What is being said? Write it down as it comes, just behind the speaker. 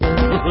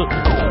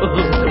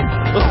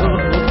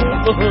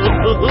And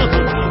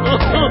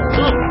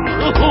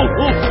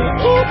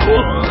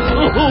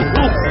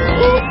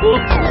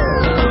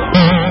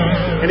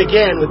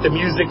again, with the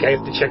music, I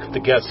have to check if the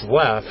guests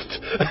left.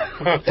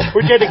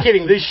 We're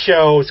dedicating this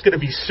show. It's going to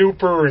be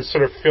super and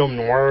sort of film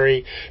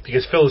noir-y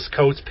because Phyllis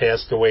Coates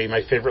passed away,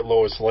 my favorite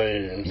Lois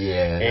Lane.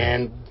 Yeah.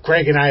 And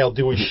Greg and I will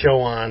do a show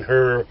on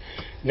her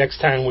next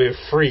time we're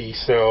free.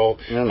 So,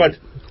 but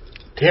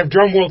to have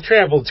Drum World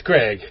Travel, it's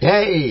Greg.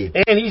 Hey!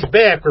 And he's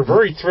back. We're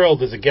very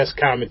thrilled as a guest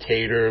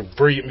commentator,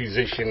 brilliant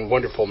musician,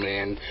 wonderful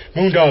man.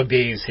 Moondog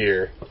Dave's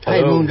here.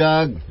 Hi,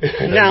 Moondog.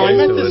 Now, I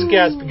met this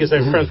guest because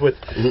I'm friends with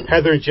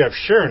Heather and Jeff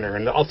Scherner,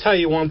 and I'll tell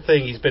you one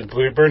thing. He's been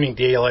Burning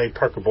Daylight,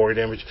 Parker Board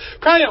Image,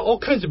 probably all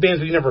kinds of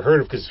bands we never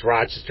heard of because it's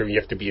Rochester and you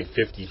have to be in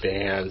 50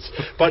 bands.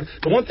 But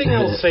the one thing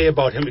I will say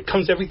about him,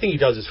 everything he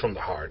does is from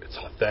the heart. It's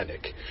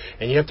authentic.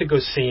 And you have to go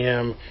see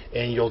him,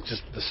 and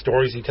the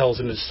stories he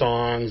tells in his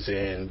songs,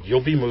 and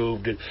you'll be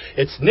moved.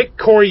 It's Nick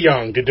Cory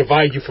Young to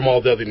divide you from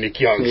all the other Nick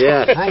Youngs.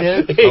 Yeah. Hi,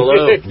 Nick.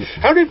 Hello.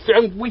 How did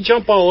we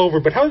jump all over?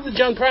 But how did the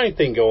John Prine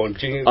thing go?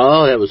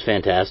 Oh, that was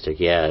fantastic.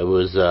 Yeah, it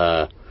was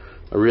a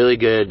really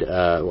good.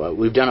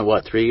 We've done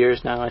it 3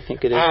 years now. I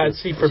think it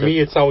is. See, for me,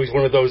 it's always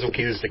one of those.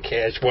 Okay, there's the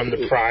cash, one the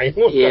Prine.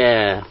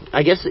 Yeah,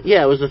 I guess.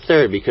 Yeah, it was the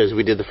third because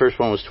we did the first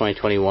one was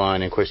 2021,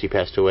 and of course he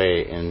passed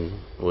away in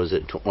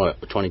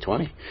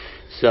 2020.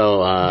 So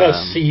the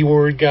C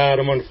word got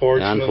him,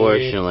 unfortunately.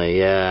 Unfortunately,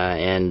 yeah,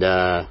 and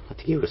I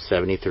think he was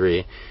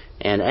 73.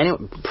 And anyway,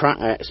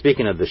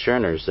 speaking of the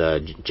Scherners,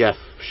 Jeff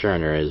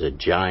Scherner is a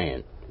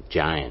giant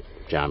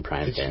John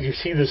Prine fan. Did you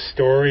see the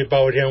story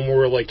about him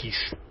where he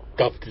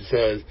stuffed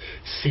his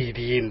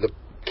CD in the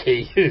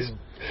case?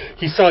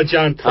 He saw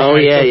John Prine. Oh,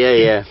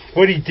 yeah.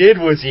 What he did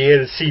was he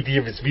had a CD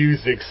of his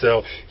music,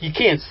 so you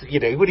can't,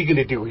 what are you going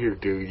to do here,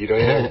 dude?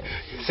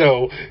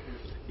 So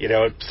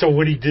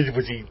what he did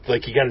was he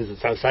got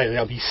his outside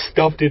and he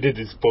stuffed it in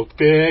his book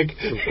bag.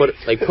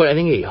 I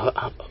think he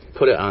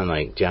put it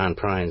on John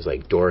Prine's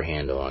door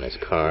handle on his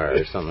car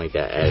or something like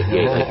that.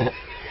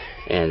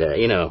 And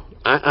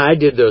I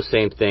did those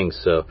same things.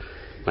 So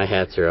my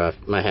hats off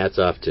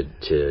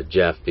to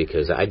Jeff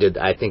because I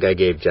think I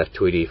gave Jeff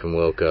Tweedy from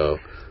Wilco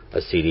a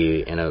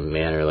CD in a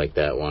manner like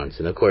that once,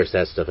 and of course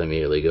that stuff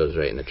immediately goes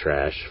right in the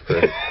trash.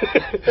 I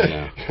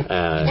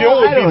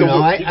don't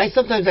know. I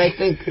sometimes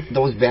think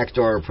those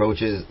backdoor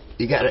approaches.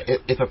 You got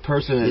if a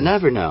person is, you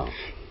never know.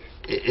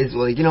 Is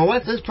you know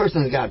what, this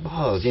person's got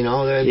balls. Yeah.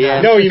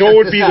 No, you know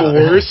what would be the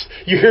worst?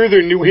 You hear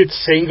their new hit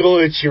single.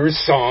 It's your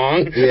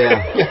song.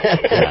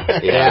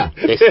 Yeah.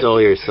 They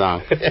stole your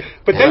song.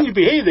 But then you'd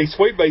be, hey, they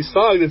swiped my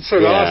song. That's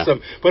sort of awesome.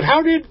 But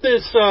how did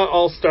this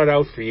all start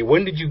out for you?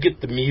 When did you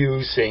get the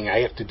muse saying,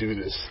 I have to do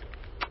this?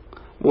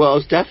 Well, it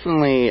was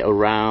definitely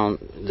around,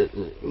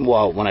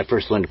 when I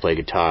first learned to play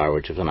guitar,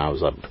 which was when I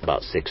was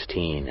about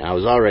 16. I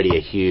was already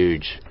a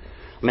huge...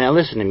 I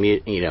listened to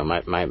music,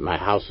 my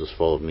house was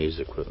full of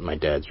music with my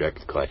dad's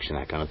record collection,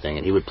 that kind of thing,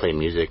 and he would play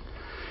music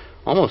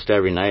almost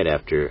every night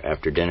after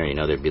dinner.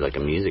 There'd be a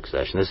music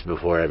session. This is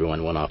before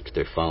everyone went off to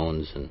their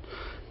phones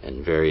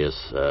and various,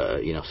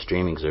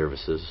 streaming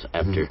services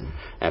after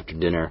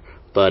dinner.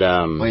 But,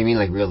 oh, you mean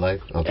real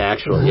life? Okay.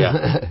 Actual,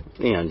 yeah.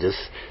 Just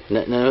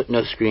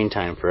no screen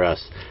time for us.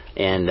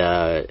 And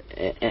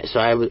so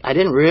I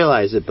didn't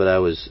realize it, but I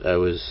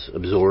was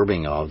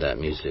absorbing all of that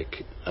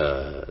music,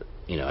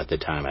 at the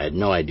time. I had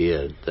no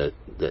idea that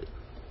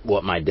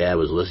what my dad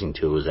was listening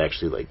to was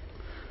actually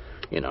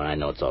I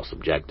know it's all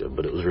subjective,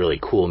 but it was really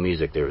cool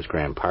music. There was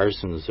Graham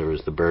Parsons, there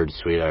was the Byrds'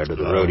 Sweetheart of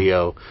the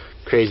Rodeo,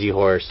 Crazy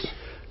Horse,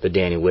 the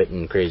Danny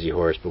Whitten Crazy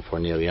Horse before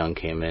Neil Young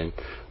came in,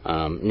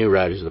 New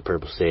Riders of the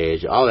Purple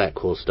Sage, all that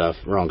cool stuff,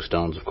 Rolling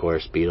Stones, of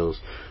course, Beatles,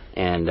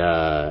 and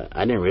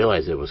I didn't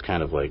realize it was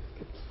kind of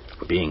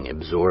being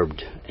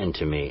absorbed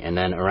into me. And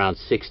then around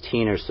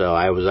 16 or so,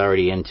 I was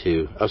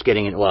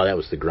getting in, that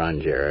was the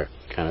grunge era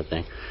kind of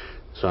thing.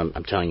 So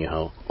I'm telling you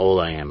how old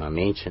I am. I'm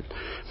ancient.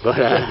 But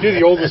you're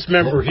the oldest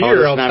member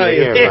here, I'll tell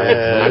you.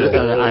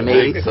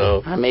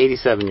 I'm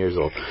 87 years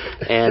old.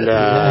 And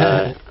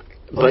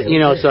but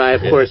so I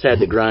of course had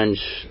the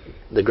grunge.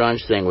 The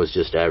grunge thing was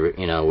just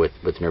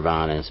with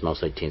Nirvana and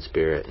Smells Like Teen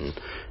Spirit,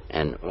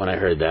 and when I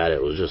heard that,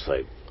 it was just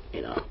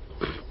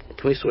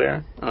can we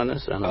swear on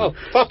this?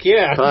 Fuck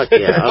yeah. Fuck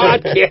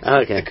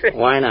yeah. Okay.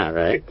 Why not,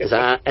 right? Because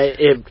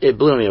it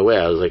blew me away.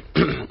 I was like,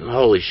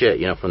 holy shit,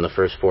 from the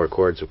first four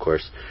chords, of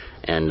course,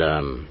 and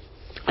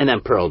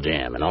then Pearl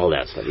Jam and all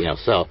that stuff,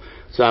 So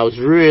I was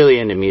really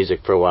into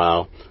music for a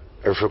while,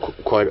 or for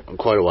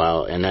quite a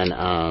while, and then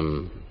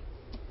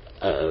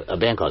a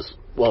band called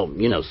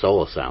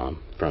Soul Asylum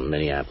from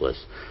Minneapolis.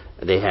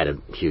 They had a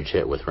huge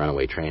hit with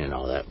Runaway Train and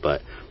all that,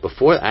 but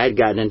before I had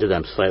gotten into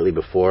them slightly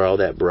before all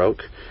that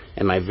broke,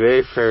 and my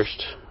very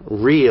first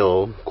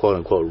real,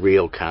 quote-unquote,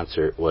 real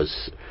concert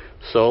was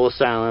Soul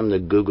Asylum, the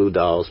Goo Goo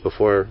Dolls,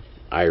 before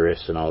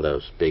Iris and all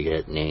those big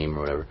hit Name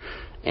or whatever,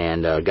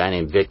 and a guy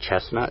named Vic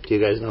Chestnut. Do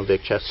you guys know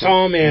Vic Chestnut?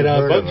 Saw him at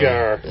Bug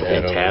Jar.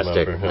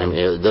 Fantastic.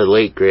 The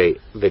late great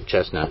Vic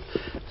Chestnut.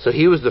 So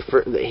he was the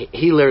first.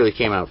 He literally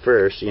came out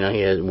first. You know,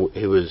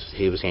 he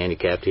was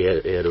handicapped. He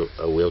had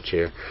a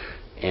wheelchair,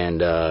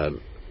 and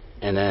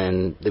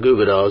then the Goo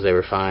Goo Dolls, they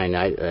were fine.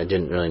 I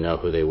didn't really know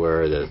who they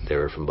were. That they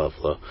were from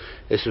Buffalo.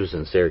 This was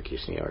in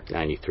Syracuse, New York,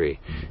 '93,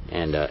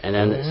 and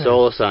then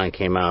Soul Asylum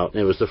came out,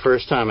 and it was the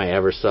first time I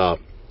ever saw.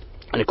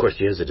 And of course,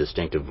 he has a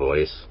distinctive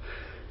voice,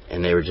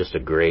 and they were just a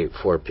great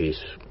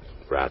 4-piece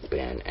rock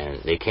band.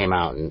 And they came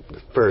out, and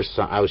the first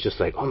song, I was just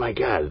like, oh my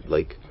god,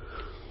 like,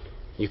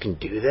 you can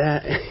do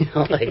that? You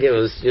know, like, it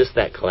was just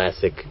that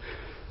classic.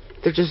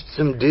 They're just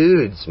some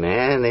dudes,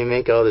 man. They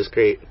make all this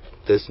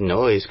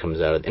noise comes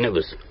out, and it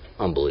was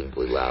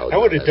unbelievably loud. I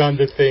would have done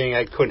the thing.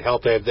 I couldn't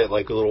help to have that,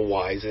 like, little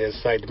wise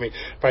ass side to me.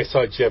 If I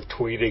saw Jeff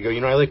tweet, I'd go,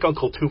 I like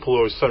Uncle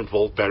Tupelo's son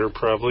Volt better,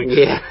 probably.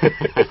 Yeah.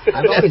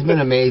 I've always been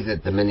amazed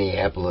at the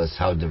Minneapolis,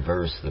 how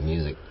diverse the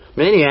music.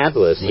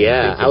 Minneapolis,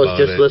 yeah. I was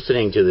just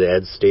listening to the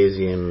Ed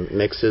Stasium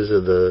mixes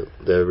of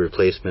the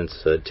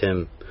Replacements,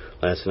 Tim,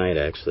 last night,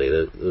 actually.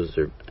 Those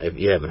are, if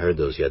you haven't heard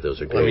those yet, those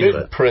are great.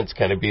 But Prince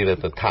kind of beat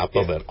at the top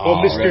of it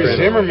all. Well, Mr.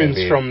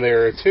 Zimmerman's from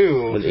there,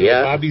 too.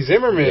 Yeah. Bobby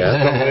Zimmerman's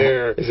from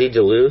there. Is he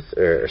Duluth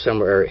or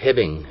somewhere, or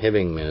Hibbing,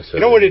 Minnesota?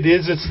 You know what it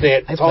is? It's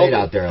that... I played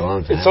out there a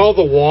long time. It's all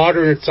the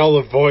water, and it's all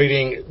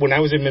avoiding... When I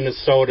was in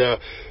Minnesota...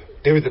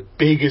 They were the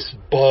biggest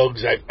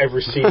bugs I've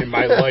ever seen in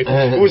my life.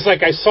 It was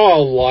like I saw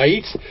a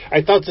light.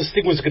 I thought this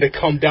thing was going to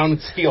come down and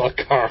steal a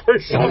car or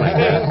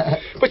something.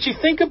 But you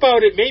think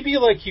about it, maybe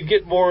like you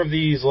get more of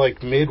these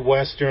like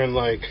Midwestern,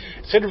 like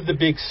instead of the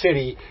big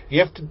city, you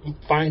have to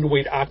find a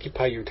way to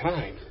occupy your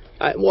time.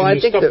 I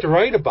think stuff to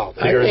write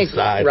about. I think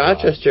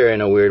Rochester,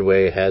 in a weird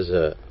way, has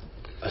a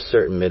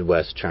certain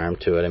Midwest charm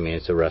to it. I mean,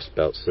 it's a Rust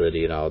Belt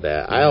city and all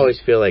that. I always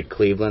feel like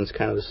Cleveland's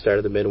kind of the start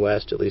of the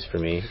Midwest, at least for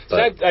me.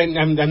 But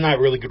I'm not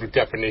really good with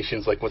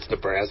definitions, like what's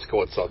Nebraska,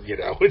 what's all,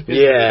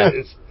 Yeah.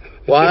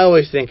 Well, I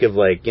always think of,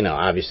 like,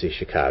 obviously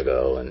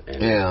Chicago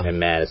and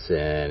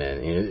Madison,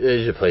 and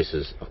these are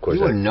places, of course.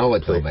 You wouldn't know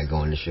it, though, by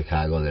going to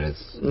Chicago that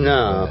it's...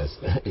 No,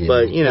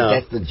 but,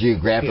 that's the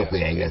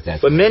geographically, I guess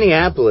that's... But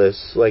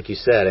Minneapolis, like you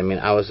said, I mean,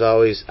 I was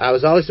always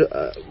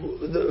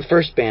the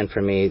first band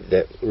for me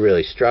that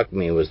really struck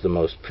me was the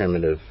most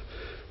primitive,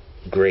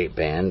 great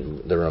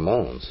band, the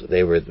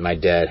Ramones. My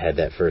dad had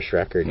that first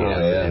record,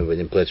 and with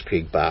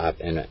Blitzkrieg Bop,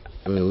 and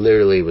I mean,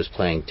 literally was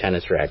playing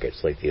tennis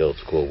rackets like the old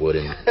school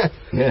wooden,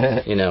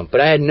 But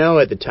I had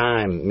at the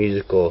time,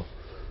 musical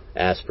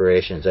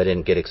aspirations. I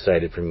didn't get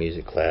excited for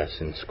music class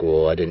in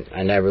school.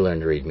 I never learned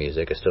to read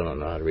music. I still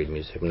don't know how to read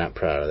music. I'm not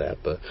proud of that,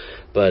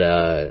 but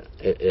I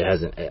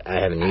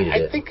haven't needed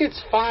it. I think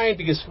it's fine,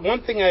 because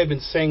one thing I've been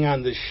saying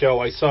on this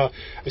show, I've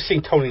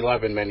seen Tony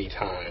Levin many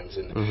times,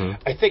 and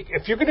I think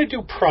if you're going to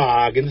do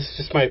prog, and this is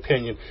just my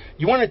opinion,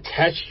 you want to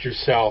test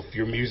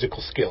your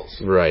musical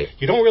skills. Right.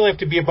 You don't really have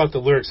to be about the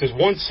lyrics. There's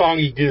one song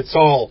he did, it's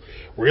all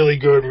really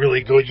good,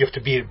 really good. You have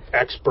to be an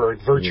expert,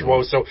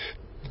 virtuoso.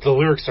 The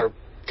lyrics are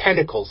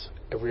tentacles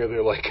every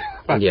other, like...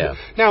 Yeah.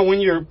 Now,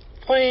 when you're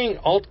playing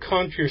alt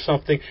country or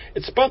something,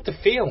 it's about the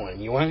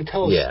feeling. You want to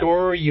tell a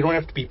story. You don't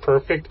have to be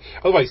perfect.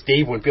 Otherwise,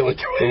 Dave wouldn't be able to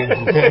do it.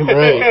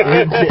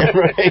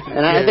 Right.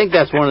 And I think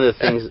that's one of the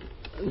things,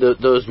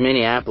 those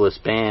Minneapolis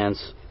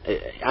bands,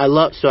 I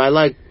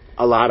like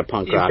a lot of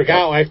punk rock.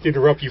 I have to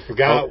interrupt. You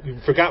forgot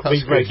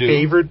my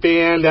favorite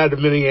band out of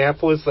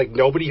Minneapolis. Like,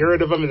 nobody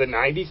heard of them in the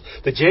 90s.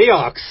 The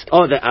Jayhawks.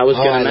 Oh, I was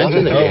going to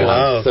mention the Jayhawks.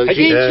 Wow. So I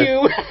beat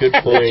you. Good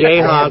point. The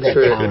Jayhawks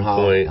were... Good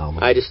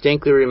point. I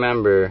distinctly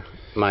remember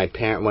my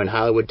parent, when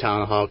Hollywood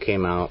Town Hall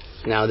came out.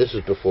 Now, this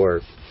was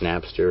before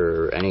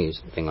Napster or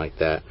anything like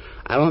that.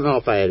 I don't know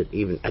if I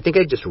think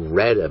I just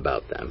read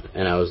about them.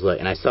 And I was like,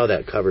 and I saw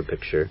that cover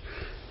picture.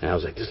 And I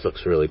was like, this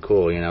looks really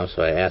cool,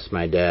 So I asked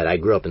my dad. I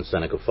grew up in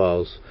Seneca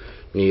Falls,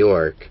 New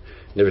York.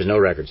 There was no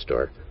record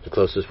store. The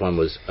closest one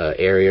was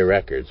Area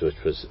Records, which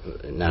was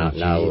now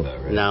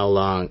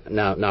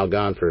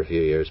gone for a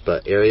few years.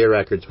 But Area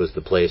Records was the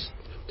place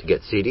to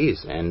get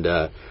CDs,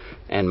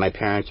 and my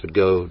parents would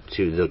go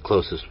to the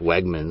closest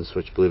Wegmans,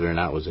 which, believe it or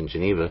not, was in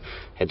Geneva.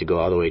 Had to go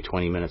all the way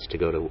 20 minutes to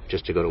go to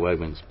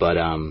Wegmans. But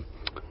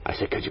I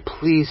said, could you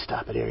please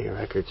stop at Area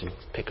Records and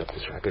pick up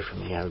this record for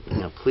me?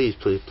 Please,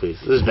 please, please.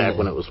 This is back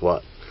when it was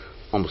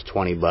almost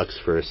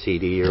 $20 for a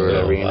CD or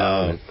whatever,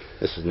 And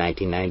this was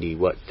 1990,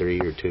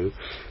 3 or 2,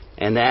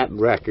 and that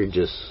record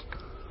just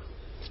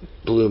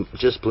blew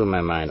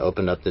my mind.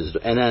 Opened up this,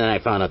 and then I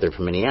found out they're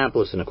from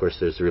Minneapolis, and of course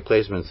there's the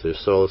Replacements, there's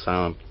Soul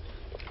Asylum.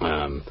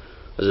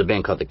 There's a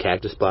band called the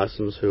Cactus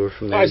Blossoms who were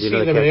from there. I've seen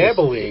them in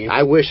Abilene.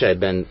 I wish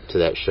I'd been to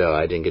that show.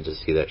 I didn't get to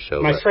see that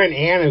show. My friend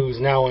Anna, who's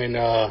now in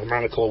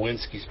Monica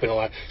Lewinsky's been a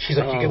lot. She's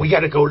like, we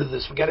got to go to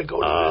this. We got to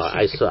go to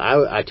this.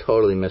 I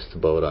totally missed the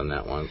boat on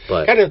that one.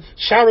 But got to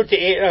shout out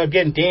to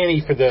again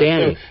Danny for the.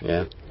 Danny,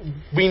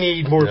 we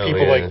need more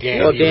people like Danny.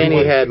 Well,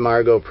 Danny had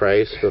Margot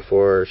Price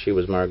before she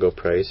was Margot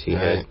Price. He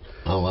had.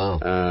 Oh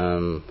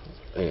wow.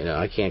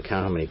 I can't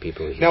count how many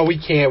people. No, we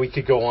can't. We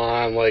could go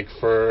on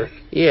for.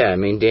 Yeah, I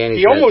mean, Danny.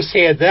 He almost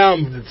had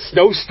them in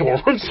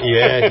snowstorms.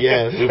 Yeah.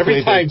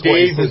 Every time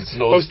Dave was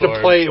supposed to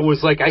play, it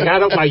was like I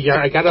got up my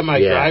yard, I got up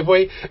my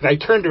driveway, and I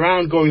turned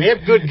around, going, "Have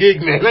a good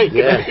gig, man."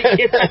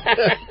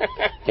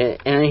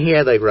 And he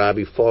had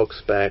Robbie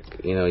Folks back,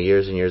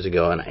 years and years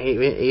ago, and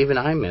even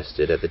I missed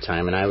it at the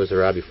time, and I was a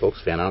Robbie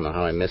Folks fan. I don't know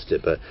how I missed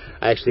it, but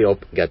I actually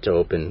got to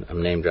open.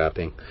 I'm name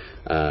dropping,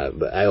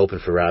 but I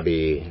opened for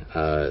Robbie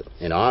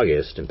in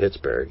August in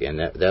Pittsburgh, and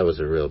that was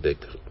a real big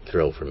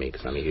thrill for me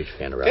because I'm a huge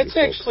fan of Robbie Folks.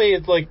 That's actually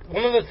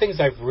one of the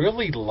things I've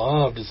really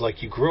loved is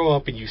you grow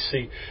up and you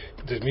see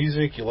the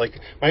music. You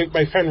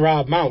my friend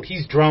Rob Mount.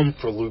 He's drummed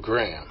for Lou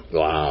Gramm.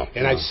 Wow.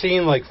 And I've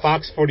seen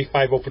Fox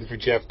 45 open for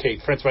Jeff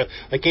Tate. Friends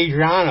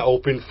Adriana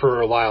opened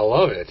for Lyle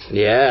Lovett.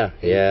 Yeah.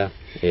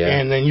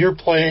 And then you're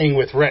playing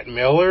with Rhett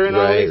Miller and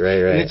all this. Right.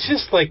 And it's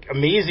just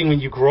amazing when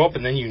you grow up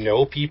and then you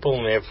know people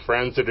and they have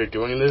friends that are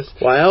doing this.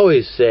 Well, I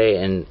always say,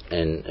 and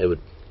it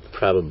would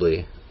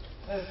probably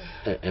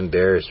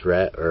embarrass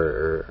Rhett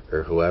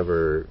or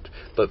whoever,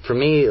 but for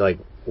me,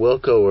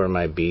 Wilco were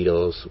my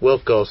Beatles.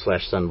 Wilco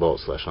 /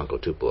 Sunbolt / Uncle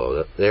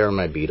Tupelo. They were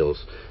my Beatles.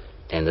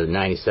 And the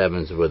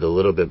 97s were the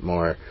little bit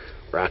more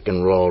rock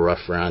and roll,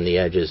 rough around the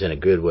edges in a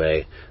good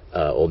way.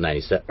 Old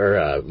 97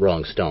 or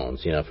Rolling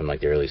Stones, from the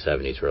early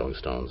 70s Rolling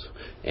Stones.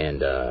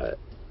 And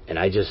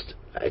I just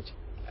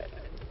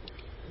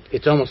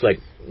it's almost like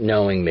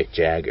knowing Mick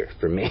Jagger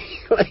for me.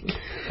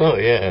 Oh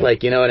yeah.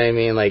 You know what I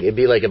mean? It'd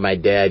be like if my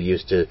dad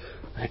used to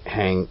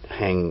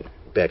hang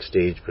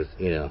backstage with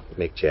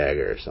Mick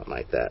Jagger or something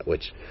like that,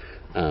 which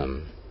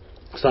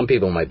some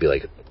people might be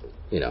like,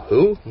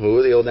 who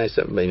are the old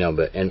 97?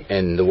 But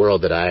and the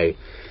world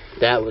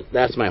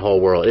that's my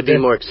whole world. It'd be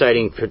more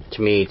exciting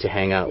to me to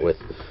hang out with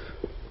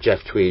Jeff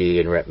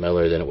Tweedy and Rhett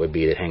Miller than it would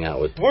be to hang out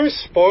with. We're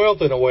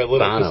spoiled in a way a little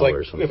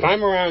because if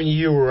I'm around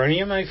you or any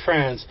of my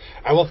friends,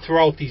 I will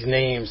throw out these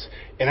names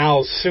and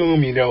I'll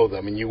assume you know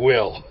them, and you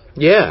will.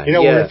 Yeah.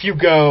 Where if you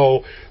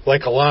go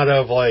a lot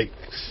of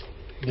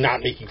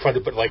not making fun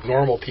of, but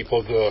normal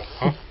people go,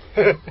 huh?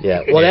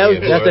 Yeah. Well,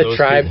 that's a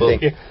tribe thing.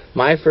 Yeah.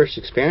 My first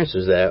experience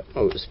was that.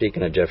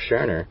 Speaking of Jeff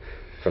Scherner,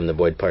 from the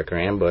Boyd Parker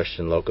Ambush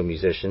and local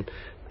musician,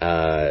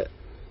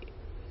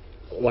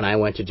 when I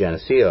went to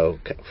Geneseo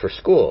for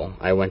school,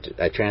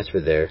 I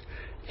transferred there,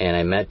 and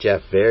I met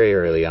Jeff very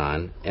early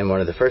on. And one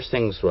of the first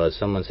things was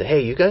someone said,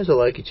 "Hey, you guys will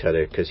like each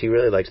other because he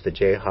really likes the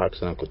Jayhawks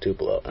and Uncle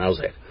Tupelo." And I was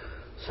like,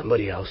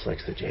 somebody else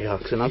likes the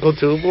Jayhawks and Uncle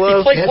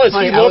Tupelo? That's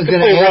funny. I was going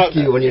to ask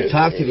you, when you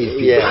talk to these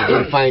people, do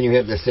you find you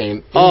have the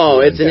same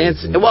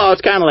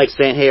it's kind of like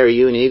saying, "Hey, are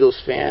you an Eagles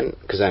fan?"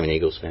 Because I'm an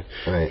Eagles fan.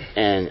 Right.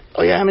 And,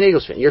 "Oh, yeah, I'm an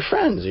Eagles fan." You're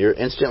friends. You're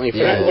instantly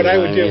friends. Yeah, what I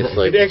would do,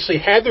 actually,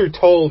 Heather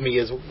told me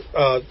is,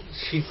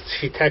 she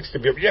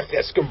texted me, "You have to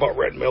ask him about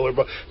Rhett Miller,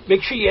 but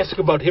make sure you ask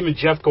him about him and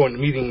Jeff going to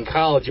meeting in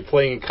college and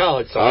playing in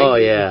college." So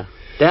yeah.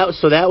 That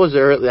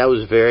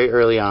was very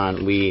early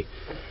on. We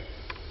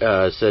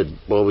said,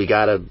 well, we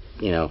got to,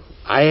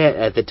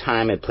 at the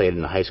time I played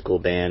in a high school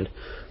band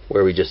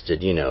where we just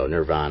did,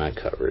 Nirvana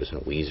covers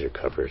and Weezer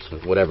covers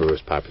and whatever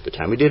was popular at the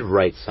time. We did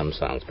write some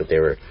songs, but they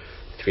were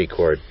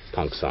 3-chord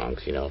punk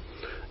songs,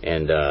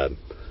 and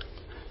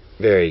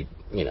very,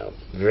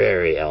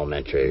 very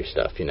elementary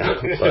stuff, But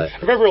I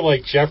remember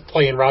Jeff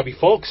playing Robbie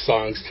Folks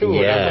songs too.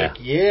 Yeah. And I'm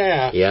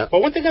yeah.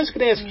 But one thing I was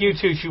going to ask you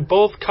too is you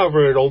both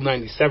covered old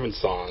 97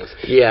 songs.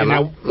 Yeah,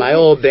 my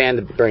old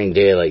band, Burning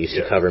Daylight, used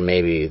to cover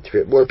maybe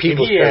 3, where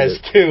people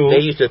too.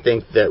 They used to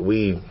think that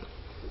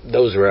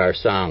those were our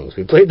songs.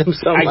 We played them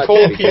so much.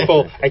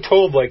 I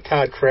told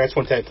Todd Kratz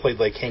one time I played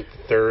Hank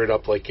III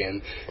up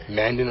in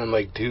Mendon. I'm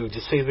like, dude,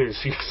 just say there's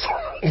your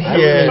song. I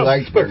really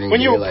liked Burning When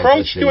you Daylight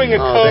approach doing a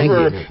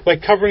cover, you.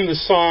 Covering the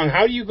song,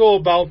 how do you go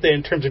about that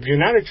in terms of you're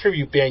not a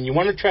tribute band, you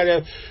want to try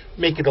to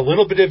make it a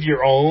little bit of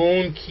your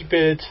own, keep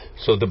it...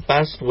 So the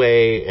best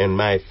way and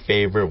my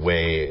favorite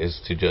way is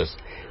to just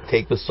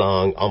take the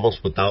song almost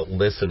without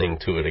listening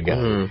to it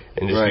again,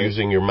 and just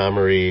using your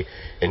memory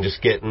and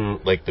just getting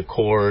the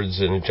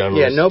chords and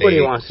general state. Nobody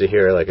wants to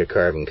hear a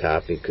carbon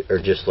copy or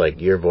just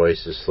your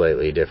voice is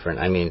slightly different.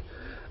 I mean,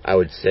 I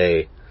would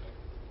say,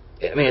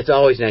 it's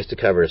always nice to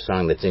cover a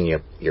song that's in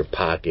your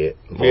pocket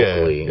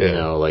vocally.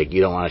 Yeah.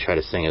 You don't want to try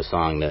to sing a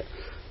song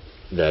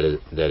that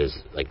is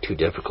too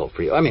difficult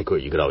for you. I mean,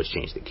 you could always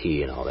change the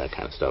key and all that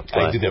kind of stuff.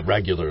 But I do that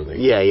regularly.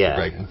 Yeah.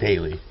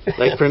 Daily.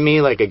 For me,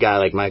 a guy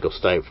like Michael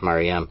Stipe from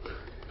R.E.M.,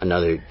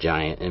 another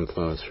giant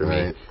influence for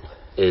me,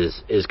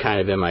 is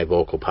kind of in my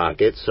vocal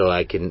pocket, so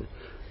I can,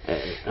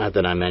 not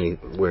that I'm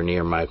anywhere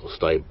near Michael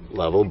Stipe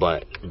level,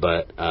 but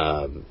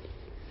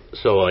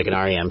so an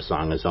R.E.M.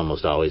 song is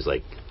almost always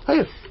oh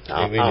yeah,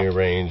 in your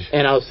range.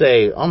 And I'll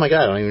say, oh my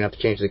God, I don't even have to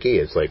change the key.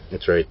 It's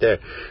it's right there.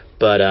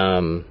 But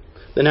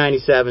the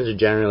 97s are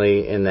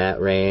generally in that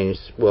range.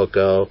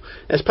 Wilco.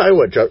 That's probably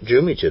what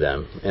drew me to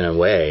them in a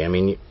way. I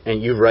mean,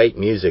 and you write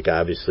music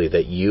obviously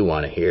that you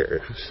want to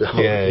hear. So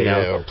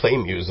or play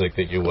music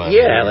that you want.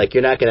 Yeah,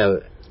 you're not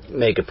going to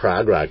make a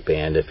prog rock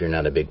band if you're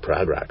not a big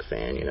prog rock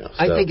fan. So.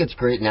 I think it's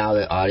great now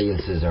that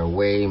audiences are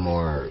way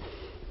more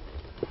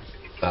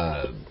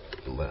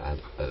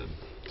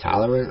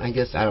tolerant, I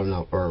guess, I don't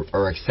know,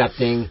 or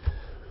accepting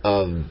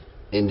of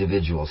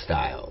individual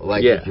style.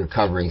 Like if you're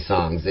covering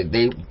songs,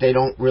 they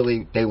don't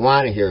really, they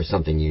want to hear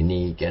something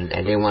unique, and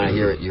they want to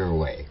hear it your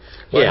way.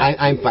 Well,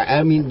 I'm fine.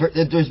 I mean,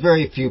 there's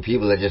very few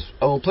people that just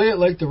play it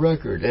like the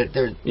record.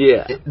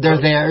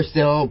 They're there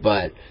still,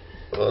 but.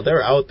 Well,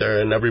 they're out there,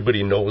 and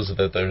everybody knows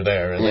that they're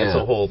there, and that's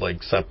a whole,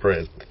 like,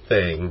 separate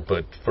thing.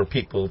 But for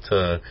people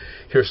to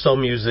hear some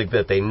music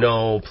that they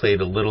know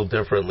played a little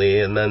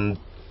differently, and then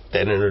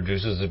that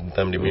introduces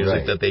them to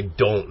music that they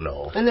don't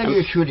know. And then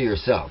you're true to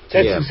yourself.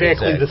 That's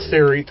exactly the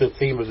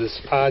theme of this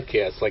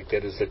podcast, like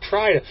that, is to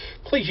try to,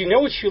 please, you know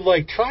what you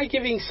like, try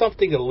giving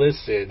something a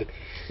listen.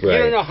 Right. You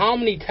don't know how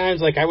many times,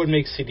 like, I would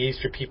make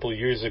CDs for people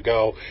years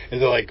ago, and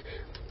they're like,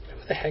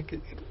 what the heck?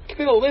 Give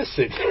it a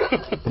listen.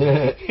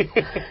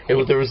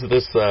 There was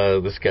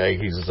this guy.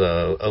 He's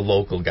a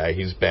local guy.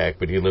 He's back,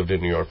 but he lived in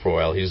New York for a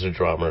while. He's a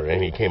drummer,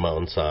 and he came out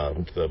and saw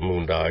the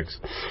Moondogs,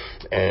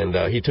 and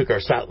he took our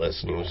set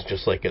list, and he was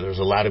just like, "There's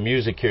a lot of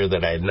music here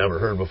that I had never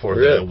heard before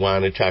that I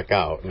want to check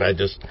out." And I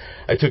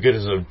took it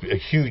as a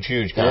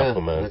huge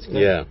compliment.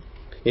 Yeah,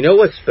 you know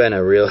what's been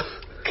a real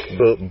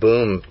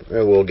boom?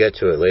 We'll get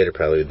to it later,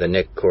 probably the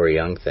Nick Cory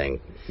Young thing.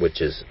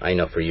 Which is, I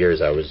know for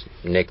years I was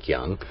Nick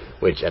Young,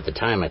 which at the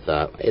time I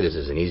thought, hey, this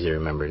is an easy to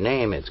remember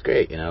name. It's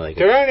great, you know. Like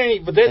there aren't any,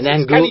 but that's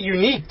kind of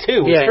unique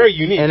too. Yeah, it's very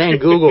unique. And then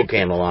Google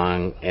came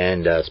along,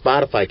 and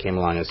Spotify came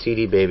along, and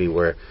CD Baby,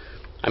 where,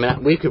 I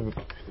mean, we could,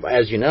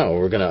 as you know,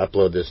 we're going to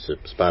upload this to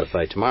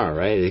Spotify tomorrow,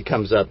 right? It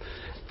comes up,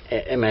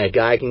 I mean, a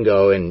guy can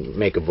go and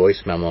make a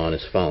voice memo on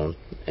his phone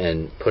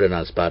and put it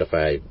on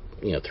Spotify,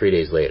 3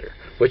 days later,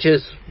 which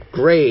is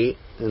great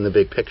in the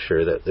big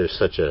picture that there's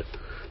such a,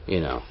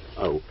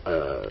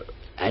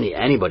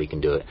 anybody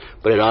can do it,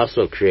 but it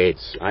also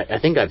creates. I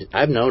think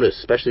I've noticed,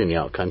 especially in the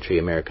out country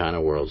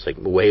Americana worlds, like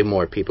way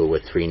more people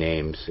with 3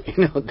 names,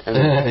 than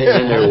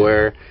there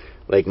were,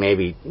 like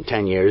maybe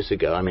 10 years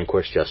ago. I mean, of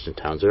course, Justin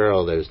Townes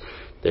Earl. There's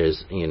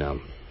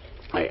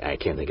I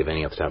can't think of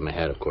any off the top of my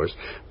head, of course,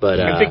 but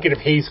I'm thinking of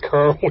Hayes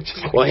Carl, which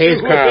is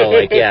Hayes Carl,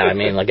 I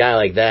mean, a guy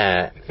like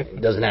that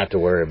doesn't have to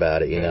worry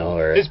about it,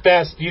 or his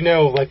best,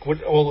 I'll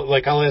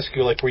ask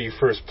you like where you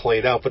first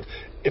played out, but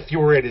if you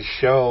were at his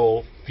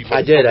show.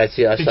 I did. Did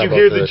you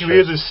hear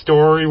the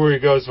story where he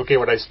goes, okay,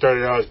 when I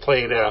started out, I was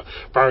playing at a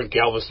bar in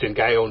Galveston.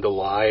 Guy owned a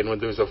lie, and when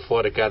there was a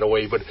flood, it got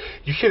away. But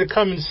you should have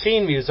come and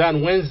seen me. It was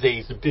on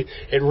Wednesdays.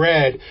 It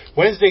read,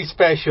 Wednesday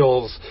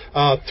specials,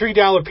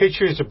 $3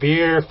 pitchers of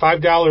beer,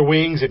 $5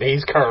 wings, and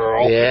Hayes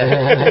Carl.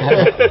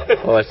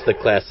 Yeah. Oh, it's the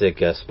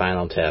classic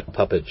Spinal Tap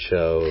puppet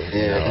show,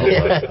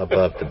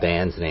 above the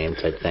band's name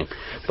type thing.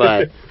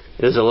 But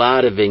there's a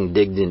lot of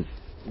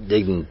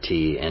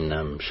dignity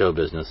in show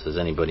business, as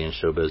anybody in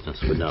show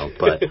business would know,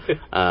 but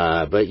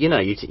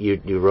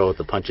you roll with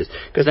the punches,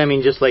 because I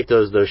mean, just like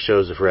those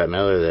shows of Rhett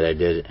Miller that I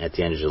did at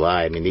the end of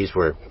July, I mean, these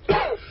were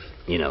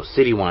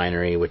City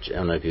Winery, which I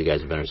don't know if you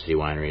guys have been to City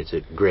Winery.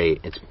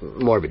 It's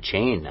more of a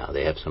chain now,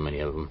 they have so many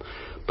of them,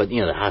 but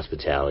the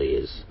hospitality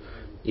is,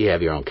 you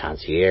have your own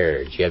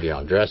concierge, you have your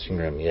own dressing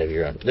room, you have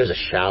your own, there's a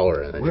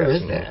shower in the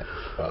dressing room. Where is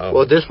that?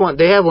 Well, this one,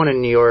 they have one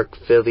in New York,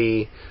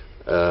 Philly,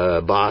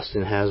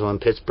 Boston has one.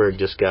 Pittsburgh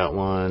just got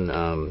one.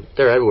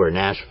 They're everywhere.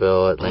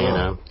 Nashville,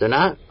 Atlanta. They're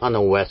not on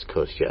the West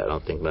Coast yet, I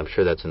don't think, but I'm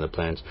sure that's in the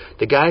plans.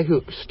 The guy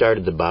who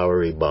started the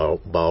Bowery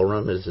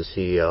Ballroom is the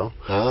CEO.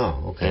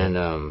 Oh, okay.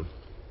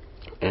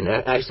 And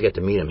I actually got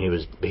to meet him. He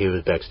was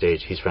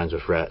backstage. He's friends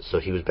with Rhett, so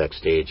he was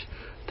backstage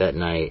that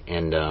night.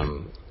 And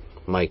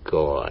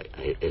Michael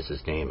is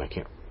his name. I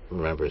can't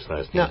remember his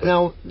last name.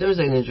 Now, there's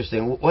an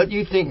interesting. What do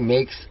you think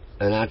makes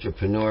an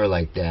entrepreneur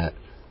like that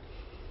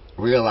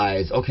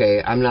realize,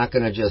 okay, I'm not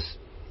going to just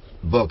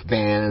book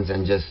bands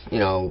and just,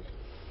 well,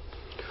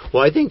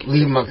 I think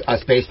leave them a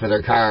space for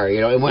their car,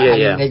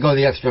 and they go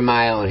the extra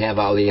mile and have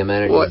all the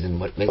amenities and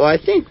what makes. Well, I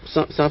think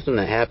something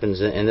that happens,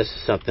 and this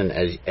is something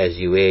as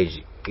you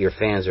age, your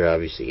fans are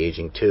obviously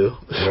aging too.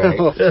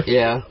 Right.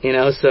 Yeah.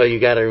 So you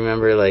got to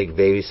remember, like,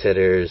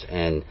 babysitters,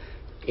 and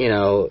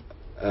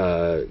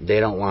they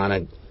don't want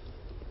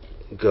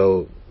to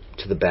go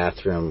to the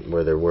bathroom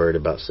where they're worried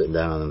about sitting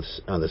down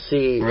on the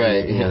seat.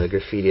 Right. The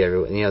graffiti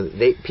everywhere.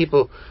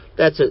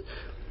 That's it.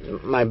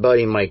 My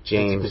buddy Mike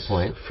James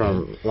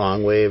from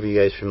Long Wave. Are you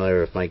guys familiar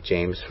with Mike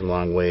James from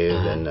Long Wave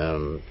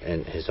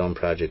and his own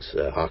projects,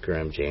 Hawker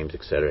M. James,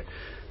 etc.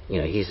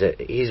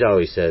 He's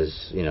always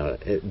says,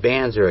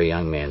 bands are a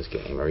young man's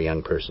game or a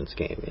young person's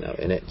game,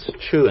 and it's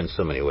true in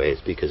so many ways,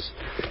 because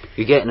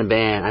you get in a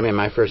band. I mean,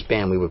 my first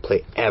band, we would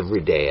play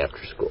every day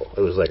after school.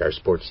 It was like our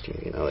sports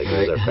team, it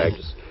was our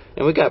practice.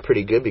 And we got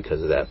pretty good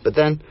because of that. But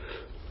then,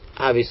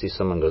 obviously,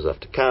 someone goes off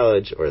to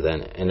college,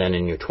 and then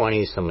in your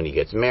 20s, somebody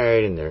gets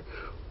married, or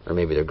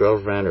maybe their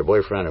girlfriend or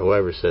boyfriend or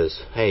whoever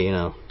says, hey,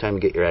 time to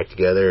get your act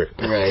together.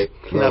 Right.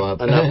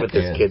 enough with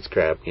this kids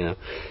crap,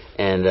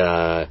 And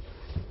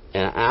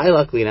I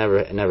luckily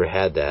never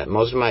had that.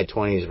 Most of my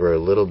 20s were a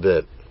little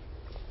bit,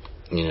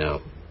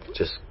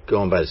 just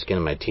going by the skin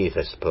of my teeth,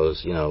 I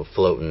suppose,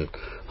 floating,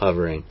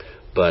 hovering.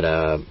 But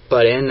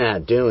in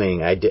that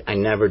doing, I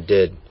never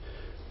did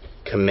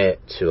commit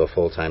to a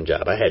full-time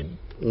job. I had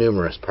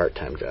numerous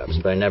part-time jobs,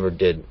 but I never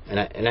did, and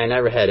I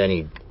never had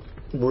any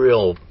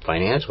real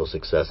financial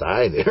success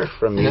either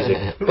from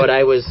music. But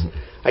I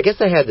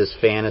guess I had this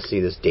fantasy,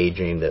 this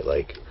daydream that,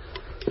 like,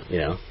 you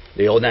know,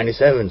 the old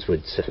 97s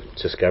would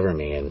discover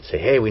me and say,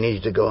 hey, we need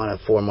you to go on a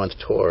 4-month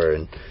tour,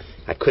 and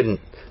I couldn't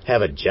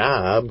have a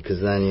job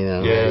because then, you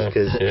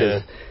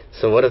know,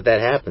 so what if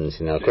that happens?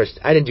 You know, of course,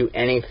 I didn't do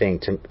anything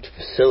to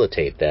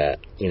facilitate that.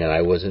 You know,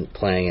 I wasn't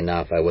playing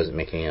enough. I wasn't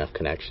making enough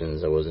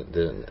connections.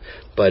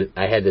 But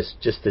I had this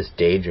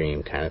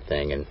daydream kind of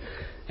thing, and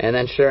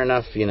then sure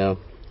enough, you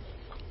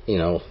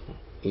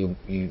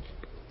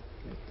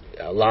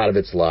a lot of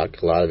it's luck,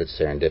 a lot of it's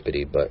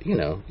serendipity, but you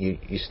know, you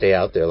stay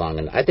out there long,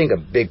 and I think a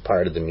big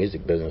part of the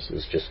music business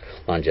is just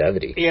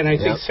longevity. Yeah, and I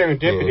think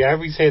serendipity. I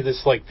always have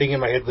this like thing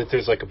in my head that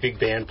there's like a big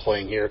band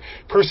playing here.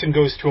 Person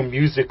goes to a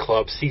music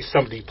club, sees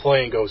somebody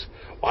playing, goes,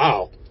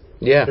 "Wow,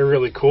 yeah, they're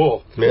really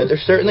cool." Man,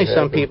 there's certainly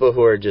some people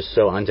who are just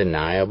so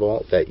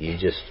undeniable that you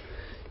just,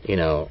 you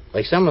know,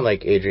 like someone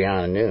like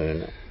Adriana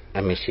Noon. I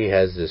mean, she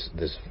has this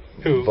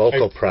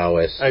vocal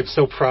prowess. I'm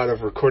so proud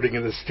of recording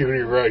in the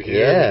studio right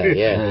here.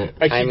 Yeah.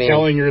 I keep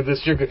telling her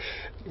this.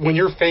 When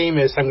you're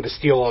famous, I'm going to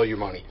steal all your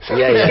money.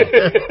 Yeah.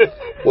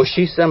 Well,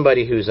 she's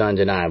somebody who's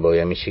undeniable.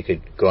 I mean, she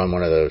could go on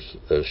one of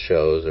those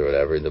shows or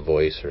whatever, The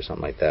Voice or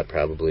something like that,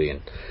 probably,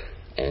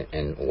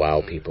 and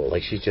wow people.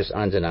 Like, she's just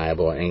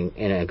undeniable and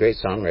a great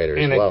songwriter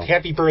as well. And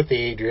happy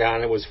birthday,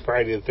 Adriana. It was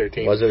Friday the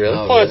 13th. Was it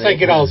really? Plus, I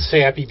get all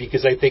sappy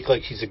because I think,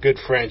 like, she's a good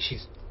friend.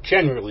 She's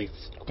generally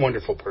a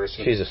wonderful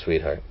person. She's a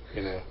sweethart.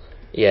 You know.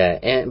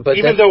 Yeah, but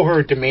even though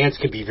her demands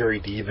can be very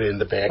diva in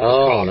the back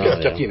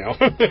of stuff, you know.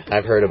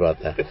 I've heard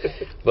about that.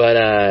 But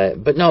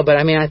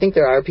I mean, I think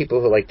there are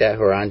people who like that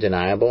who are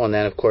undeniable, and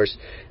then of course,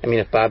 I mean,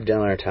 if Bob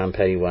Dylan or Tom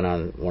Petty went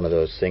on one of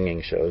those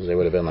singing shows, they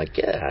would have been like,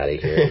 get out of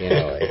here, you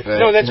know. Like,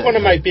 no, that's one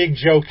of my big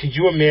jokes. Could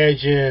you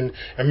imagine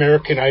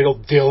American Idol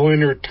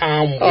Dylan or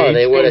Tom Waits? Oh,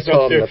 they would have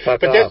told him to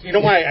fuck off. That's, you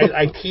know why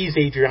I tease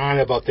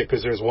Adriana about that,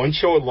 because there's one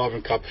show at Love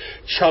and Cup,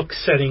 Chuck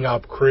setting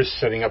up, Chris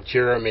setting up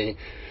Jeremy.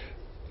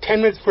 10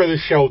 minutes before the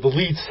show, the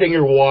lead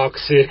singer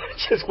walks in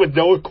just with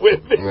no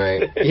equipment.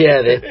 Right.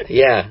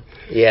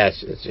 Yeah.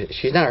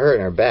 She's not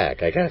hurting her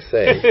back, I gotta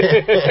say.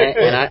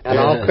 and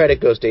all credit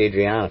goes to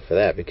Adriana for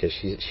that, because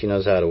she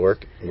knows how to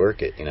work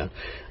it. You know.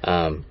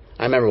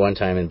 I remember one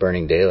time in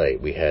Burning Daylight,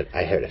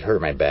 I had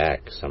hurt my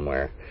back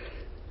somewhere.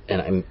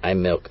 And I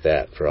milked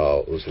that for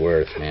all it was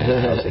worth, man.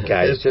 I was like,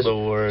 guys,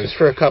 just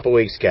for a couple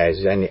weeks,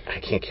 guys. I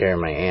can't carry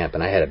my amp,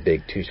 and I had a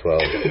big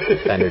 212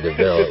 Fender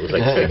DeVille. It was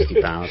like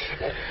 60 pounds.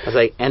 I was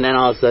like, and then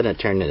all of a sudden it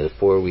turned into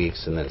 4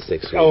 weeks, and then 6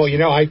 weeks. Oh, you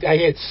know, I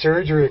had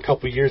surgery a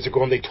couple of years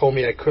ago, and they told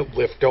me I couldn't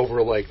lift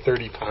over like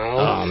 30 pounds.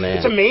 Oh man,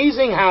 it's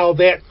amazing how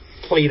that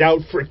played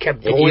out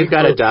kept going. You've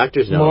got a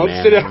doctor's note,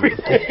 man. And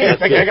everything.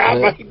 Like, I got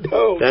my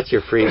note. That's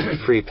your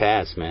free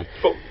pass, man.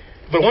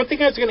 But one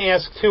thing I was going to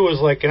ask, too, is,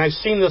 like, and I've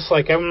seen this,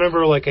 like, I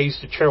remember, like, I used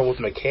to travel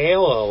with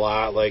Michaela a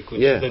lot, like,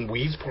 then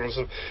Weedsport and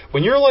stuff.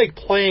 When you're, like,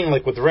 playing,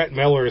 like, with Rhett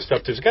Miller and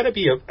stuff, there's got to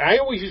be I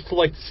always used to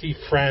like to see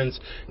friends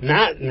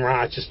not in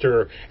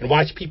Rochester and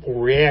watch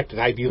people react,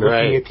 and I'd be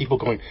looking at people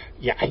going,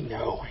 yeah, I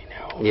know.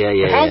 Yeah.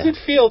 But how does it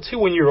feel, too,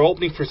 when you're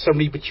opening for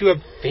somebody, but you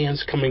have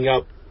fans coming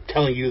up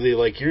telling you they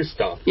like your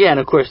stuff? Yeah, and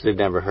of course they've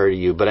never heard of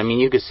you, but, I mean,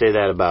 you could say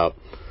that about...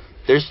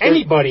 There's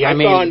anybody I've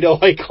gone to,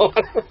 like,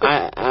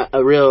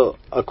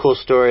 a cool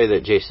story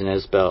that Jason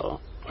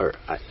Isbell, or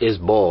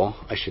Isbell,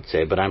 I should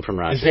say, but I'm from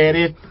Rochester. Is that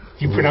it?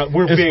 You pronounce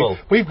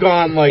we've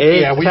gone like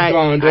we've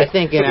gone to, I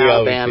think in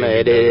Alabama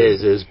it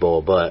is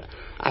Isbell, but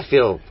I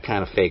feel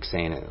kind of fake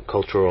saying it,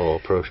 cultural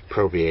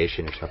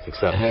appropriation or something.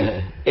 So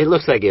it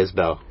looks like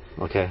Isbell.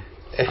 Okay,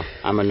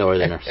 I'm a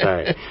northerner,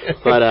 sorry,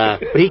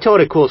 but he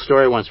told a cool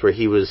story once where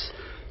he was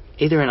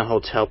either in a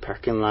hotel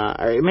parking lot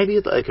or maybe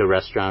like a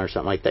restaurant or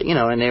something like that, you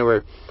know, and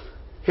here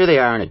they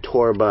are in a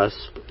tour bus,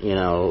 you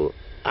know,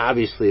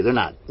 obviously they're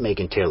not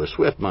making Taylor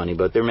Swift money,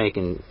 but they're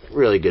making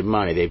really good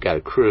money. They've got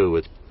a crew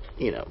with,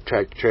 you know,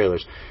 tractor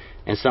trailers,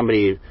 and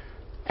somebody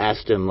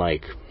asked him,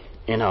 like,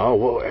 you know, oh,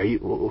 what are you,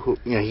 who,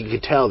 you know, he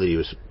could tell that he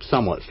was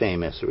somewhat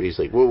famous, or he's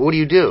like, well, what do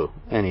you do?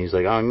 And he's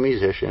like, oh, I'm a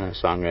musician, a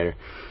songwriter.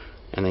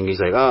 And then he's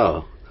like,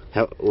 oh,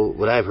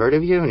 would I have heard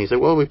of you? And he's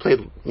like, well, we played,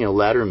 you know,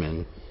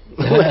 Letterman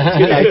 2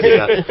 nights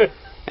ago.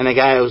 And the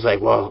guy was like,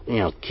 well, you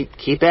know,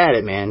 keep at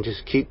it, man.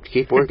 Just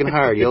keep working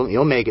hard.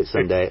 You'll make it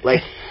someday.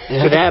 Like,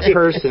 for that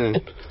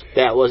person,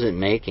 that wasn't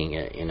making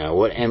it, you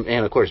know. And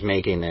of course,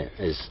 making it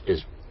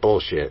is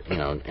bullshit, you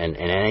know. And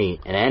in any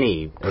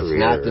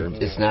career,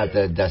 it's not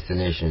the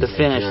destination, the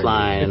finish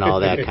line, and all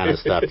that kind of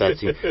stuff.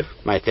 That's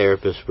my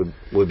therapist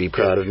would be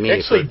proud of me.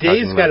 Actually,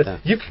 Dave's got a.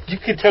 You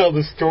could tell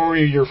the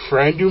story of your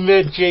friend who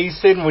met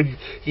Jason when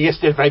he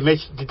asked if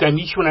did I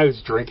meet you when I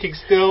was drinking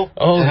still?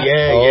 Oh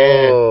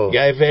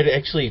yeah. I've had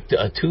actually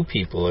 2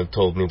 people have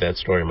told me that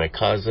story. My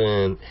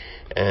cousin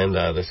and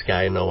this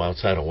guy I know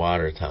outside of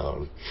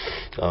Watertown.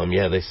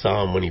 They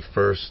saw him when he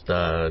first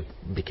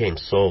became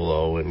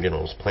solo and,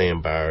 was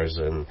playing bars,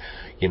 and,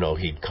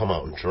 he'd come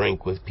out and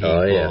drink with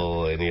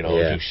people and,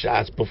 do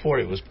shots before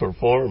he was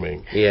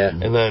performing. Yeah.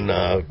 And then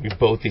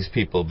both these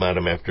people met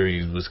him after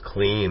he was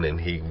clean, and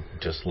he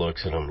just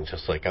looks at him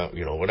just like,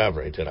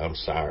 whatever I did, I'm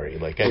sorry.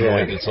 Like, I know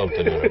I did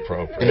something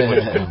inappropriate.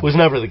 It was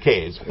never the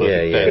case, but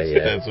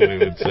that's what he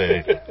would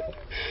say.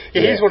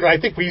 He's one. I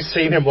think we've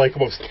seen him like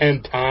almost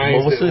 10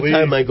 times. Most of the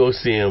time, I go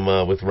see him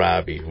with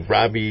Robbie.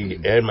 Robbie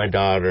and my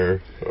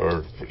daughter,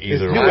 or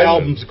either. His new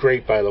album's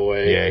great, by the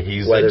way. Yeah,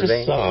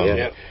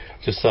 I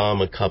just saw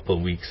him a couple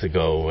of weeks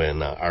ago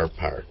in Art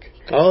Park.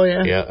 Oh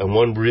yeah. Yeah, and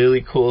one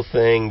really cool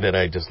thing that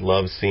I just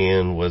love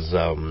seeing was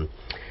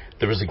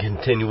there was a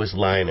continuous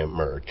line at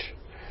merch.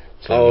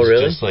 So it was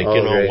really? Just like,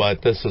 great.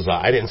 what, this is.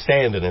 I didn't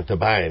stand in it to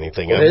buy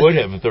anything. I would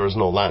have if there was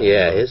no line.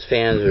 Yeah, his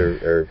fans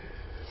are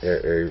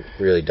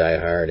really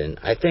diehard, and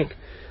I think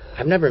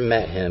I've never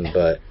met him,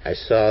 but I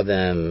saw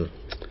them.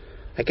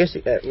 I guess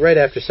right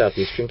after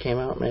Southeastern came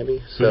out,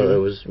 maybe. So it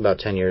was about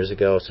 10 years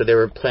ago. So they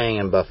were playing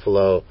in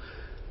Buffalo.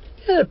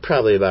 Yeah,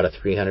 probably about a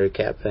 300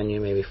 cap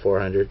venue, maybe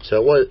 400. So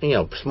it was,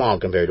 small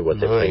compared to what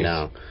they play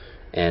now.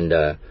 And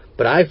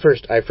but I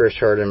first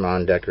heard him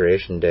on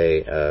Decoration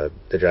Day,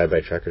 the Drive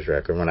By Truckers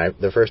record.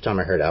 The first time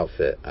I heard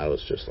Outfit, I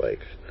was just like,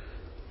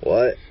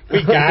 what?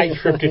 We guy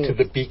tripped into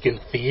the Beacon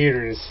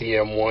Theater to see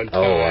him one time.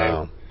 Oh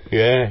wow.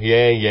 Yeah.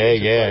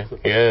 That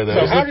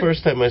was the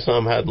first time I saw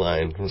him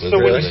headline. So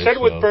when you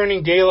started with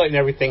Burning Daylight and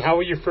everything, how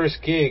were your first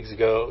gigs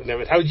go?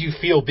 How did you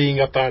feel being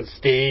up on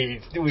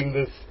stage doing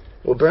this?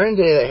 Well, Burning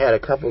Daylight had a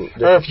couple.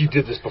 Or if you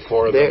did this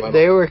before,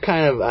 they were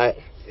kind of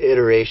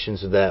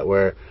iterations of that,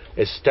 where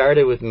it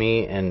started with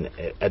me, and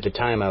at the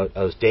time I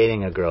was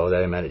dating a girl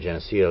that I met at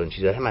Geneseo, and she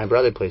said, "Hey, my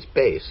brother plays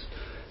bass."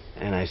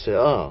 And I said,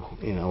 "Oh,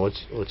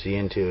 what's he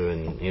into?"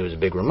 And he was a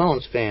big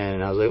Ramones fan,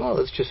 and I was like, "Well,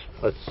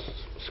 let's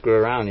screw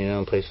around,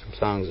 and play some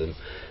songs."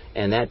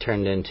 And that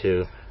turned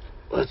into,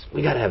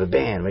 we gotta have a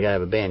band.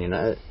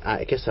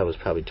 I guess I was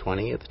probably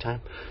 20 at the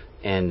time,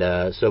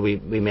 and so we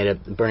made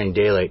it. Burning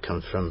Daylight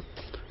comes from,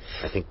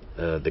 I think,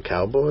 the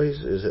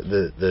Cowboys. Is it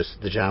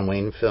the John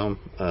Wayne film?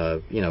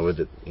 Where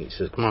he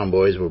says, "Come on,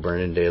 boys, we're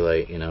burning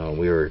daylight."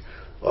 We were,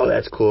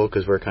 that's cool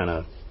because we're kind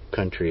of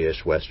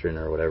country-ish, western,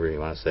 or whatever you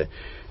want to say.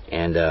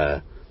 And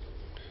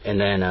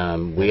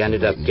then we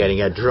ended up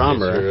getting a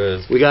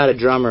drummer. We got a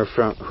drummer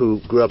who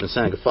grew up in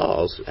Seneca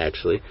Falls,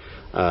 actually.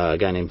 A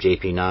guy named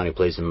J.P. Nan, who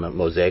plays in the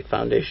Mosaic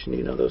Foundation.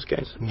 You know those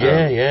guys?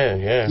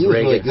 Yeah. He was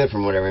really good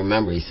from what I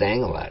remember. He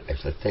sang a lot, I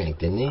think,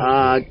 didn't he?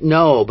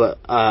 No, but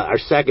our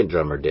second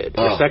drummer did.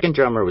 Our second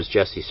drummer was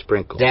Jesse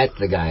Sprinkle. That's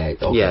the guy.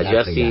 Okay, yeah,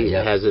 Jesse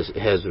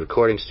has a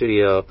recording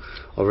studio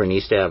over in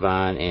East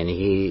Avon, and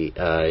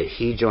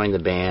he joined the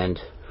band,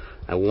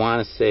 I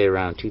want to say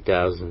around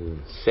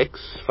 2006,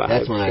 5.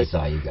 That's when I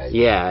saw you guys.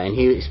 Yeah, and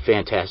he was a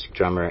fantastic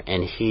drummer,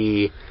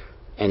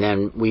 and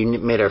then we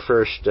made our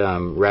first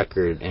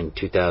record in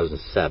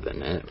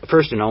 2007, and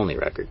first and only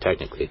record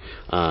technically.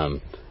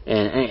 And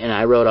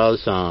I wrote all the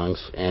songs,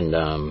 and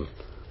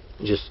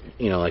just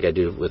like I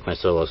do with my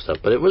solo stuff.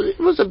 But it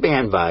was a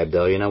band vibe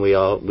though.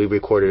 We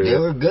recorded it. They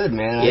were good,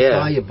 man. I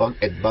saw you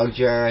at Bug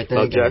Jar, I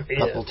think, a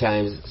couple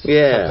times.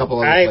 Yeah, a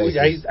couple other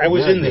places. I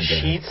was in the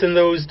sheets in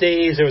those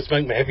days. It was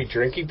like my heavy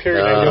drinking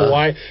period. I know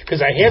why,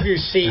 because I have your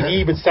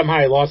CD, but somehow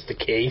I lost the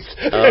case.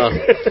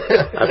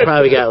 I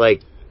probably got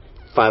like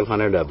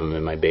 500 of them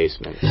in my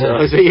basement. So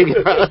I'll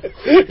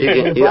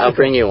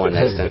bring you one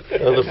next time.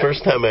 Well, the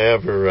first time I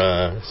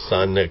ever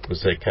saw Nick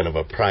was at kind of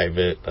a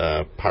private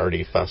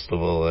party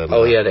festival. And,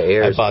 the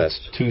Airs I bought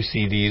Fest. 2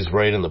 CDs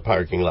right in the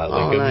parking lot,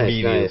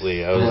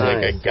 immediately. Nice. I was like,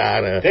 I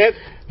gotta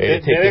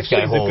take this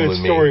guy home with me. That's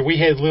a good story. We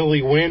had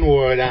Lily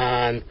Winwood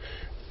on.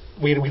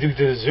 We did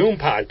the Zoom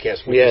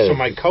podcast. So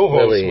my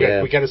co-host,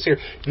 we got to see her.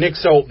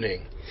 Nick's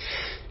opening.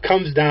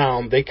 Comes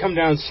down. They come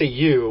down and see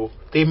you.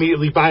 They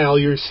immediately buy all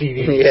your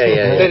CDs.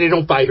 Yeah. Then they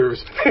don't buy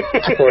hers.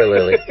 Poor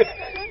Lily.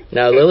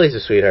 No, Lily's a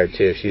sweetheart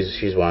too.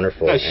 She's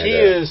wonderful.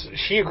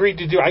 She agreed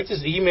to do. I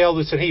just emailed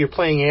and said, "Hey, you're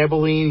playing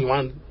Abilene.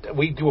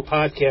 We do a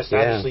podcast.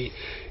 Obviously,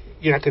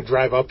 you're not going to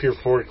drive up here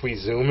for it. Can we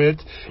Zoom it?"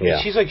 Yeah.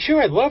 And she's like,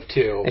 "Sure, I'd love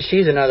to." And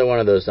she's another one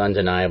of those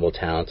undeniable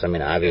talents. I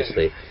mean,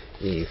 obviously,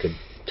 you could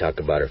talk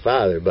about her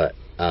father, but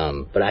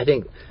I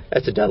think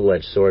that's a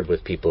double-edged sword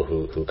with people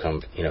who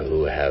come,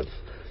 who have.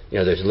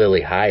 There's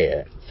Lily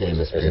Hyatt.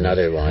 There's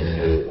another one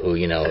who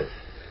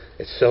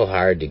it's so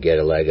hard to get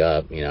a leg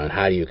up, and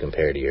how do you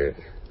compare to your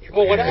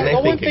well,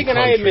 one thing, and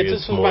I admit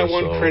this was my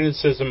one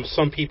criticism of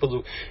some people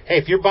who, hey,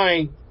 if you're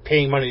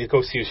paying money to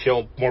go see a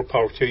show, more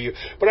power to you.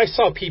 But I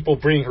saw people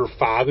bring her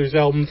father's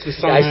album to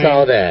sign. I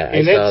saw that.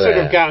 And that sort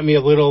of got me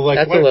a little like...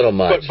 That's a little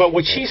much. But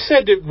what she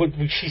said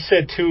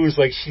too, is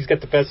like she's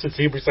got the best sense of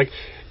humor. It's like,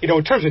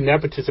 in terms of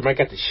nepotism, I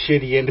got the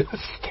shitty end of the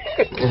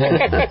stick.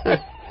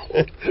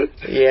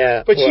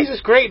 Yeah, but she's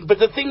just great. But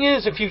the thing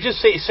is, if you just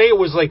say it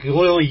was like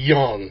Lily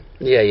Young,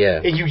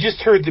 and you just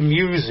heard the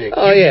music,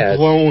 you'd be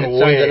blown away.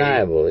 It's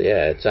undeniable.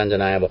 Yeah, it's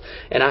undeniable.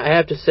 And I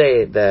have to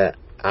say that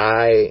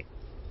I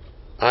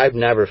I've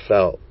never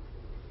felt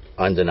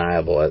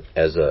undeniable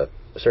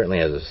certainly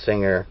as a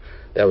singer.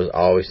 That was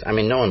always, I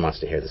mean, no one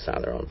wants to hear the sound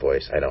of their own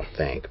voice, I don't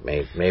think.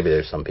 Maybe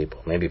there's some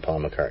people, maybe Paul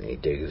McCartney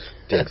digs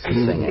his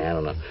singing, I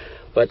don't know.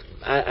 But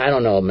I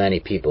don't know many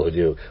people who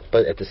do.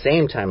 But at the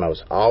same time, I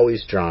was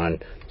always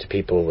drawn to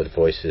people with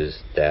voices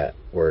that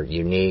were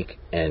unique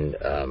and,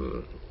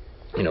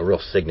 real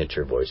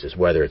signature voices,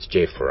 whether it's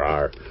Jay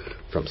Farrar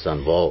from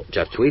Sun Volt,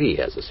 Jeff Tweedy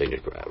has a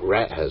signature,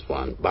 Rhett has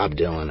one, Bob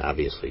Dylan,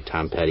 obviously,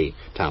 Tom Petty,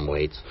 Tom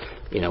Waits,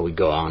 we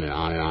go on and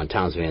on and on,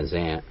 Townes Van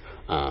Zandt,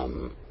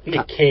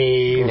 Nick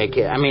Cave.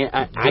 I mean,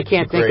 I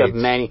can't think of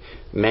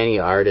many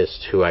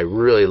artists who I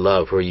really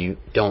love where you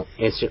don't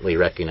instantly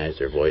recognize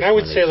their voice. I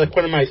would say like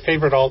one of my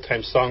favorite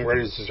all-time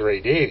songwriters is Ray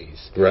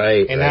Davies.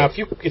 Right. And now if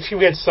you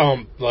had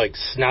some like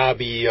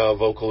snobby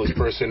vocalist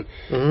person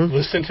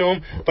listen to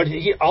him, but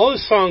all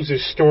his songs are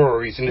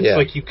stories, and it's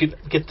like you could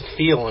get the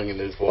feeling in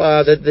his voice.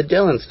 Well, the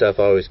Dylan stuff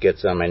always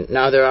gets on my.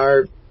 Now there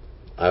are,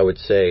 I would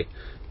say.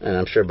 And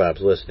I'm sure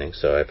Bob's listening,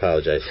 so I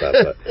apologize, Bob.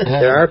 But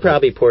there are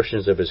probably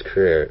portions of his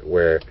career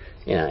where,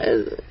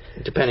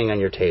 depending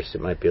on your taste,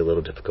 it might be a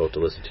little difficult to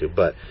listen to.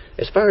 But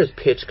as far as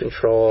pitch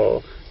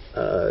control,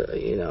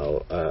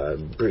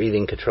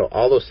 breathing control,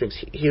 all those things,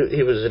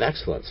 he was an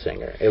excellent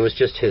singer. It was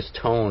just his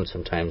tone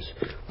sometimes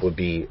would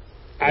be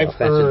I've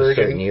heard,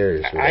 certain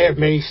ears. I have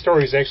many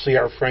stories. Actually,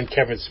 our friend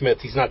Kevin Smith,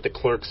 he's not the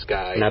Clerks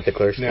guy. Not the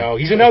Clerks guy. No,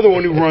 he's another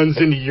one who runs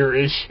into your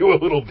issue a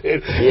little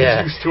bit.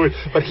 Yeah.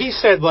 But he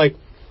said, like,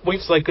 we've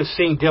like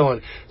seeing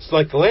Dylan. It's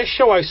like the last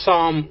show I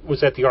saw him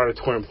was at the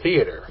Auditorium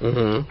Theater.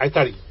 Mm-hmm. I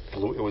thought it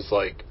was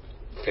like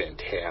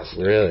fantastic.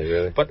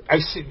 Really. But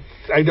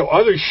I know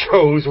other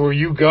shows where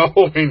you go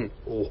and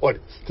what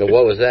is so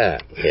what was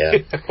that?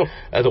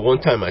 Yeah. The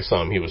one time I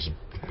saw him, he was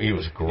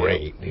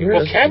great.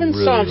 Kevin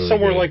saw him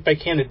somewhere like by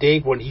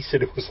Canandaigua, when he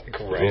said it was like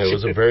great. Yeah, it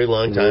was a very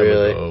long time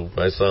ago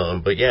I saw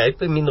him. But yeah,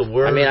 I mean the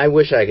word. I mean, I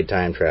wish I could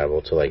time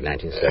travel to like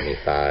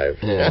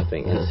 1975 or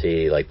something and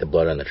see like the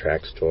Blood on the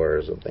Tracks tour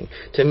or something.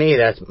 To me,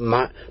 that's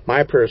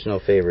my personal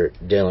favorite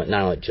Dylan.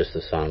 Not just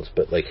the songs,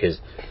 but like his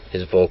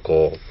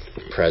vocal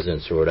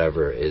presence or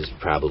whatever is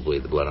probably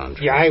the Blood on the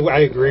Tracks. Yeah, I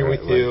agree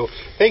with you.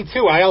 Thing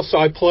too,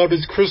 I pull out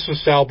his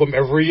Christmas album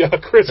every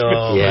Christmas.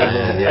 Oh,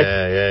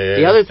 yeah.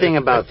 The other thing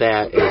about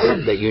that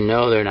is that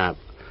they're not.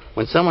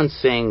 When someone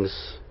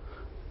sings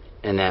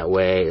in that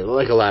way,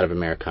 like a lot of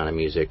Americana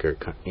music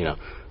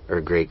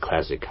or great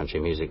classic country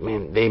music,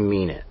 man, they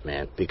mean it,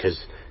 man, because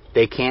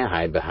they can't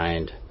hide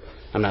behind.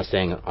 I'm not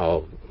saying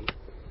all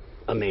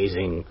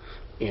amazing,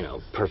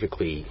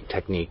 perfectly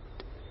technique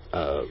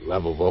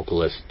level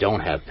vocalists don't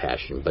have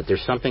passion, but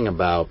there's something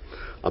about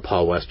a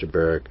Paul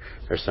Westerberg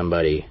or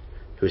somebody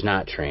who's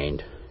not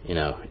trained,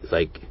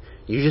 like.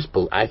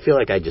 I feel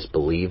like I just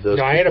believe those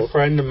people. I had a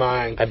friend of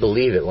mine. I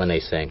believe it when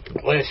they sing.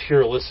 Last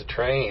year, Alyssa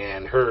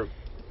Trahan, her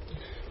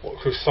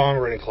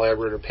songwriting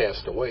collaborator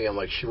passed away, and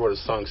like she wrote a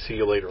song, "See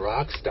You Later,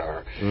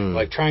 Rockstar."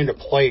 Like trying to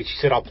play it, she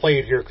said, "I'll play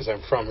it here because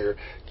I'm from here."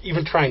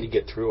 Even trying to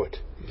get through it.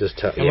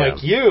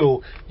 Like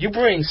you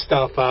bring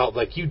stuff out,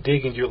 like you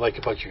dig into like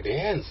about your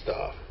dad and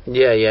stuff.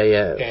 Yeah.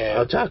 And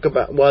I'll talk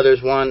about. Well,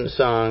 there's one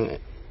song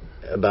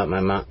about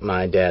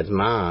my dad's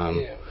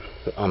mom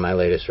on my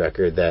latest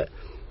record that.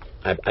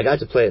 I got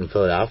to play it in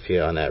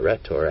Philadelphia on that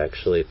Rhett tour,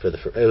 actually.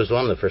 It was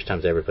one of the first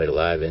times I ever played it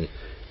live, and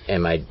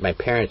my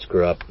parents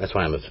grew up. That's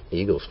why I'm an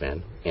Eagles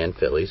fan and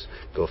Phillies.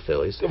 Go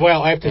Phillies!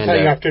 Well, I have to tell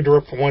you, after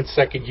interrupt for 1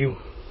 second, you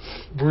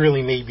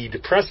really made me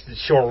depressed at the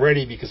show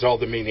already because all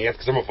the maniacs.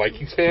 Because I'm a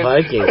Vikings fan.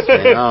 Vikings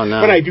fan. Oh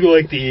no! But I do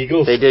like the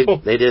Eagles. They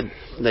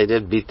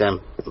did beat them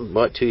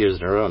 2 years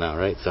in a row now,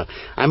 right? So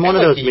I'm one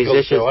of those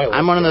musicians.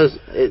 I'm one of those.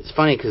 It's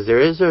funny because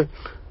there is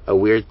a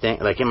weird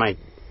thing. Like in my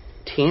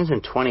teens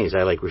and 20s,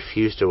 I like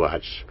refused to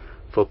watch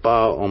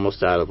football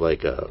almost out of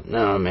like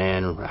no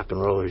man, rock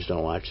and rollers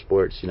don't watch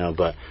sports,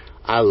 but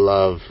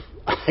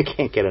I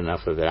can't get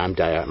enough of it. I'm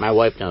diehard. My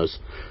wife knows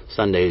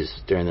Sundays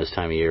during this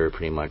time of year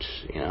pretty much,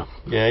 Yeah,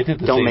 I did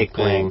the don't same make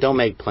thing. Don't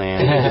make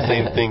plans. I did the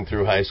same thing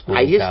through high school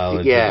and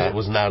college. I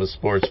was not a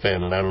sports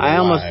fan, and I don't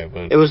know why.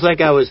 But. It was like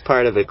I was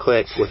part of a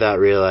clique without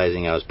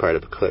realizing I was part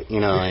of a clique.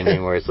 You know what I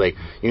mean? Where it's like,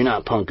 you're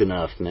not punk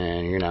enough,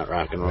 man. You're not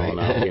rock and roll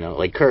enough.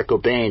 Like Kurt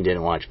Cobain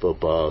didn't watch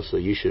football, so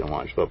you shouldn't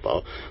watch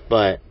football.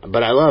 But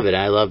I love it.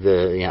 I love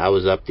I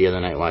was up the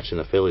other night watching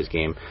the Phillies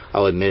game.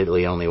 I'll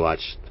admittedly only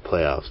watch the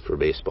playoffs for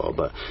baseball,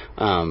 but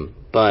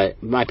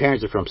my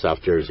parents are from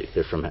South Jersey.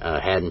 They're from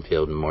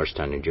Haddonfield and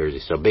Morristown, New Jersey,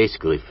 so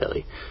basically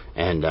Philly.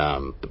 And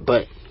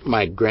but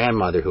my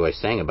grandmother, who I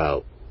sang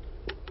about,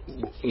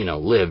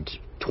 lived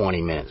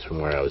 20 minutes from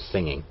where I was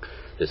singing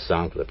this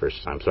song for the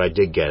first time. So I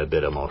did get a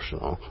bit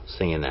emotional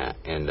singing that.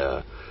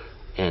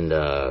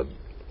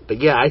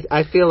 But yeah,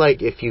 I feel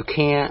like if you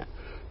can't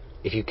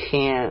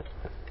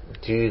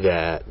do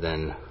that,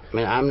 then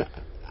I'm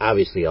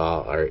obviously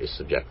all art is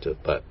subjective,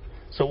 but.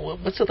 So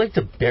what's it like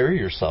to bury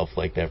yourself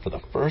like that for the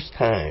first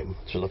time?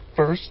 So the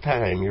first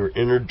time you're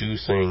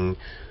introducing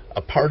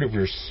a part of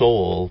your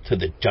soul to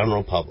the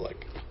general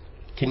public.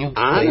 Can you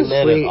explain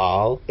that at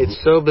all? It's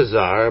so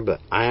bizarre, but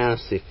I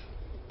honestly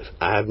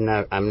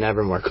I'm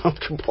never more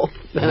comfortable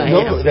than I am.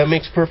 No, that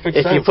makes perfect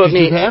sense.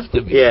 You have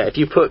to be. Yeah, if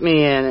you put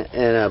me in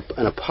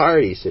a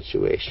party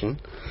situation,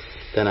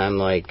 then I'm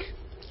like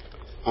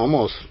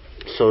almost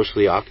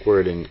socially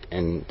awkward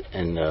and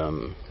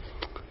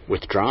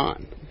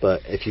withdrawn.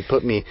 But if you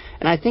put me,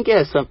 and I think it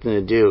has something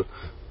to do.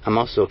 I'm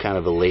also kind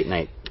of a late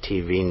night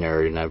TV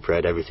nerd, and I've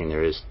read everything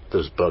there is.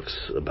 Those books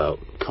about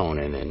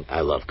Conan, and I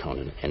love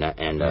Conan, and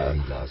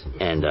he's awesome.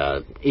 And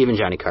even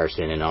Johnny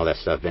Carson and all that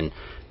stuff. And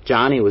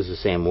Johnny was the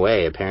same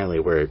way, apparently,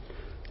 where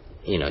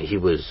he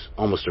was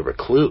almost a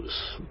recluse.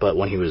 But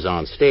when he was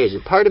on stage,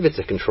 and part of it's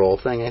a control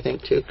thing, I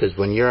think, too, because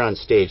when you're on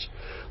stage,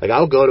 like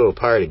I'll go to a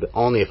party, but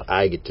only if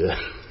I get to.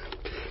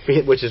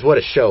 Which is what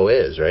a show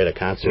is, right? A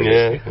concert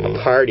is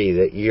a party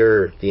that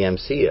you're the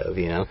MC of,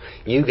 You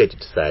get to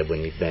decide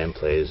when your band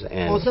plays.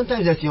 And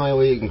sometimes that's the only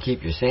way you can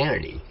keep your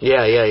sanity.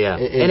 Yeah.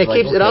 And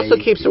it also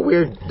keeps a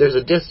weird, there's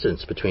a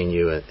distance between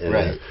you and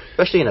right.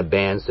 Especially in a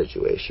band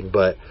situation.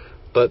 But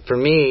for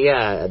me,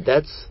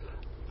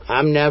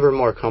 I'm never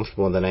more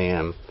comfortable than I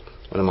am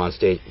when I'm on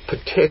stage.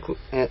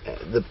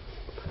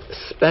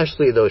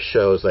 Especially those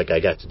shows like I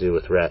got to do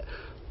with Rhett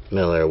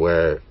Miller,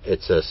 where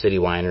it's a city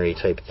winery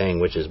type thing,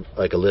 which is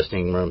like a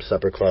listening room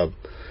supper club,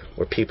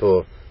 where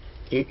people,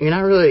 you're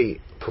not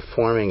really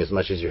performing as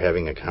much as you're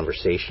having a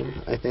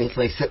conversation. I think it's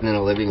like sitting in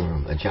a living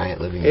room, a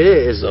giant living room. It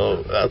is.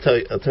 So I'll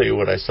tell you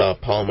what I saw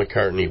Paul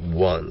McCartney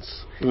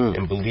once,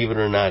 and believe it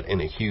or not,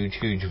 in a huge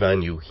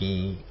venue,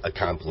 he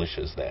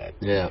accomplishes that.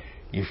 Yeah.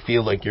 You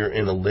feel like you're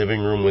in a living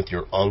room with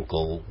your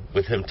uncle,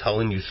 with him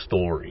telling you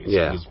stories.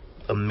 Yeah. It was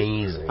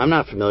amazing. I'm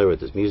not familiar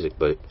with his music,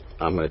 but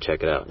I'm going to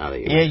check it out now that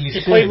you. Yeah,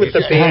 you played with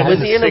the band. Was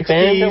he in a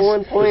band at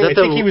one point? I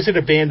think he was in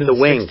a band in the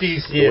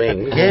 60s. The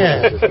Wings.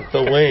 Yeah,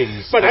 the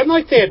Wings. But I'm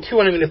like that too.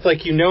 I mean, if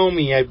like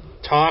me, I'm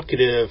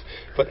talkative.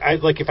 But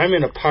if I'm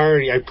in a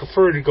party, I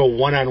prefer to go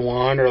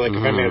one-on-one, or if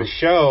I'm at a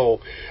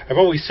show. I've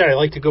always said I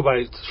like to go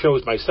by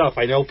shows myself.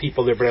 I know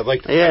people there, but I'd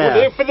like to. I'm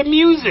there for the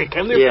music.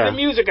 I'm there for the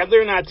music. I'm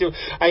there not to.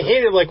 I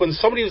hate it when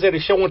somebody was at a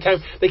show one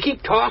time. They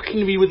keep talking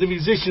to me with the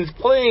musicians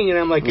playing, and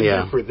I'm like, I'm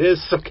here for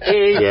this,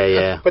 okay?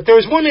 Yeah. But there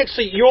was one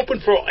actually. You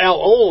opened for Al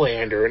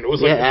Olander, and it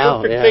was like the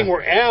perfect thing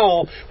where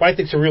Al, who I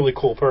think's a really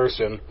cool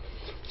person.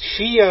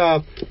 She,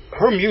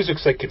 her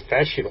music's like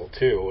confessional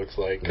too. It's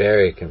like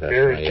very confessional.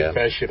 Very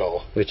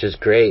confessional. Which is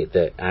great.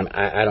 That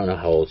I don't know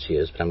how old she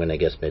is, but I'm going to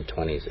guess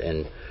mid-20s.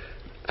 And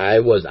I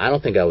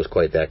don't think I was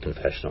quite that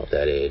confessional at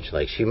that age.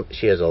 Like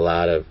she has a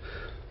lot of,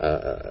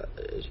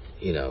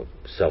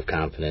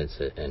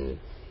 self-confidence and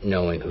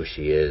knowing who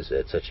she is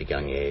at such a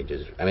young age.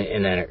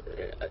 And then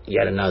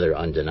yet another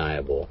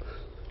undeniable,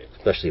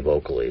 especially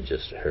vocally,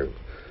 just her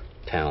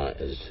talent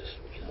is just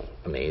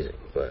amazing.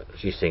 But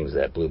she sings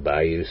that Blue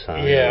Bayou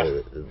song. Yeah.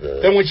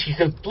 Then when she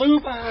says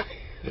Blue Bayou.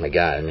 Oh my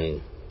God, I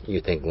mean,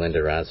 you think Linda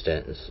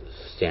Ronstadt's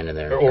standing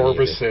there. Or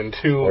Orbison,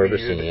 too.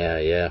 Orbison,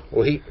 yeah.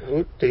 Well,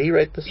 did he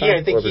write the song?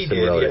 Yeah, I think Orbison he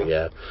did, wrote it,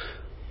 yeah.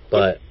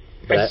 But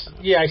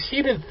I see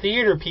it in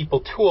theater people,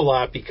 too, a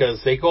lot,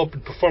 because they go up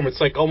and perform.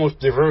 It's like almost,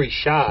 they're very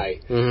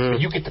shy. Mm-hmm.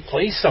 But you get to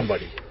play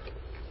somebody.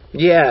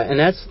 Yeah, and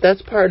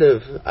that's part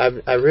of,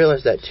 I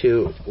realized that,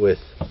 too,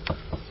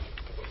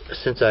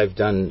 since I've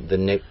done the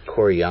Nick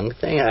Cory Young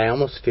thing, I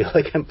almost feel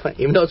like I'm playing,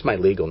 even though it's my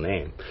legal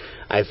name,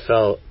 I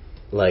felt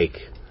like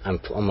I'm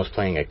almost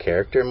playing a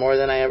character more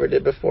than I ever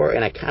did before,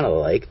 and I kind of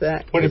like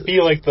that. Would it be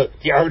like the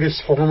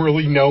artist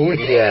formerly known?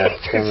 Yeah,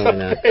 formerly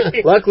known.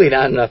 Luckily,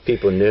 not enough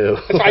people knew.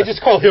 I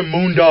just call him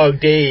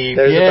Moondog Dave.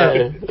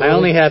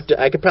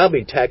 I could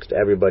probably text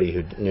everybody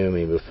who knew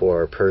me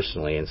before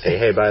personally and say,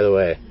 hey, by the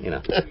way,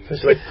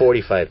 there's like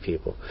 45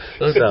 people.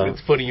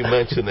 It's funny you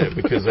mention that,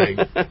 because I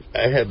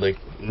had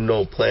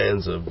no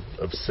plans of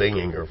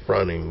singing or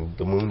fronting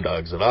the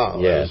Moondogs at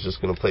all. Yeah. I was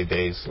just going to play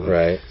bass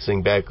and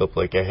sing backup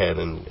like I had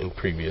in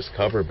previous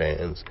cover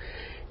bands.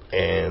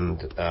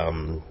 And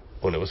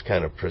when it was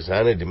kind of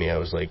presented to me, I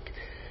was like,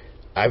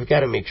 I've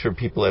got to make sure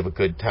people have a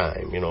good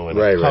time, in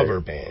a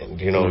cover band.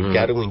 You've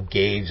got to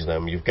engage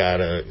them. You've got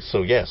to.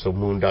 So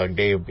Moondog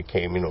Dave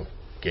became,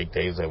 gig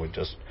days I would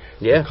just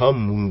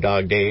become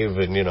Moondog Dave,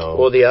 and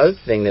Well, the other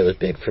thing that was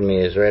big for me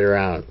is right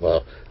around.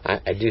 Well,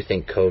 I do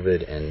think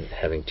COVID and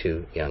having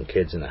two young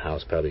kids in the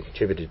house probably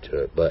contributed to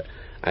it, but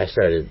I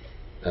started.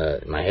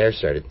 My hair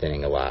started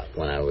thinning a lot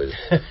when I was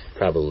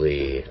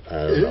probably,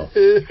 I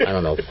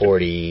don't know,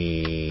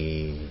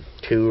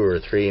 42 or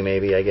 3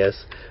 maybe, I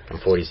guess. I'm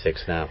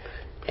 46 now.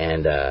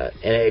 And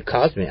it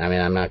caused me, I mean,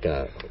 I'm not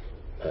gonna,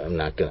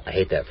 I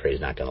hate that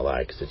phrase, not gonna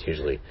lie, because it's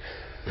usually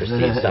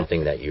precedes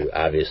something that you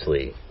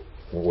obviously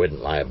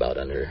wouldn't lie about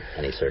under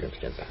any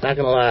circumstance. I'm not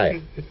gonna lie.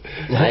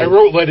 I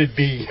wrote "Let It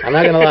Be." I'm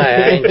not gonna lie.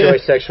 I enjoy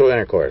sexual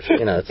intercourse.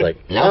 It's like,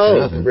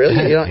 oh,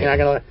 really? You're not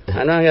gonna lie?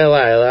 I'm not gonna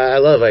lie. I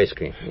love ice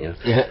cream.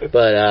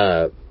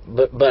 But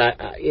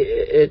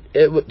it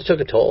took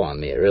a toll on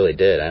me. It really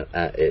did.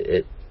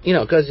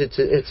 Because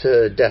it's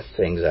a death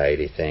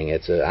anxiety thing.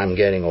 I'm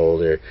getting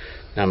older.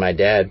 Now my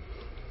dad,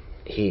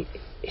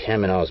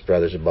 him and all his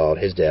brothers are bald.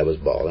 His dad was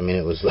bald. I mean,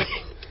 it was like.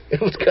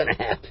 It was going to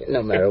happen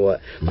no matter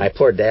what. My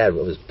poor dad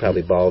was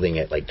probably balding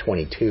at like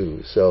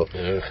 22, so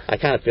I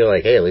kind of feel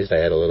like, hey, at least I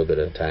had a little bit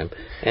of time.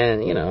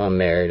 And, you know, I'm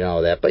married and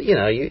all that. But, you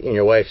know, and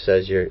your wife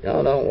says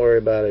don't worry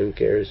about it, who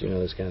cares, you know,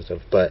 this kind of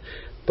stuff. But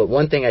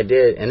one thing I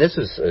did, and this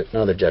is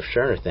another Jeff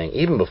Scherner thing,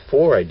 even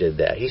before I did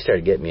that, he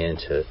started getting me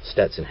into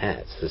Stetson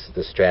hats,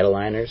 the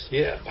Stratoliners,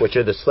 which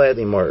are the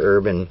slightly more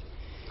urban.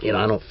 You know,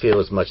 I don't feel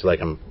as much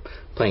like I'm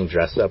playing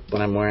dress up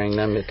when I'm wearing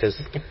them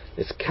because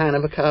it's kind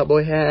of a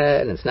cowboy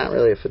hat and it's not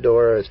really a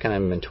fedora. It's kind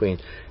of in between.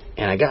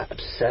 And I got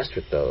obsessed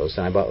with those,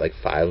 and I bought like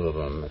 5 of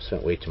them. I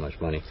spent way too much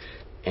money.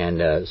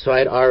 And so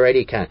I'd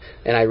already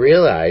and I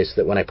realized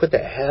that when I put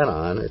that hat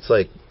on, it's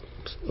like,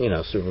 you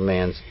know,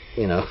 Superman's,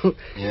 you know,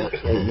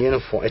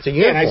 uniform. It's a uniform.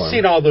 Yeah, and I've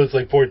seen all those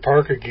like Boyd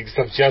Parker gig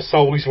stuff. Jeff's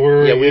always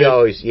wearing. Yeah, we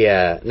always,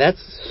 And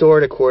that's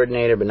sort of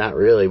coordinated, but not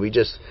really. When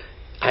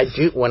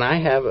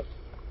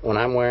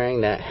I'm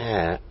wearing that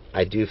hat,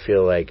 I do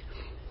feel like,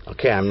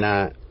 okay, I'm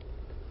not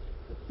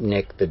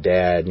Nick the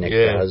dad, Nick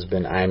the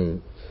husband.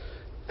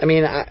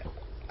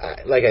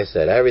 Like I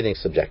said, everything's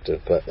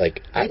subjective, but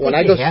like when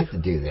I go, you have to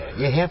do that.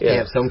 You have to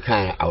have some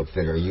kind of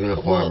outfit or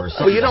uniform or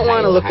something. Well, you don't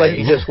want to look like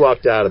you just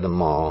walked out of the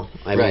mall.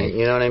 I mean,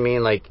 you know what I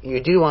mean? Like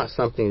you do want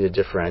something to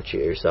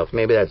differentiate yourself.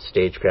 Maybe that's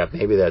stagecraft.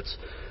 Maybe that's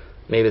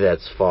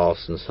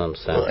false in some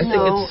sense. Well, I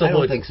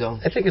don't think so.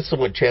 I think it's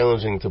somewhat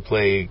challenging to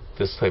play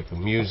this type of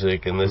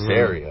music in this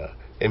area.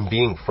 And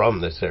being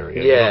from this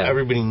area. You know,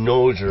 everybody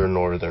knows you're a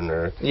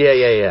northerner.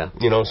 Yeah.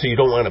 You know, so you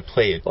don't want to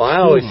play it. Well, I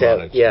always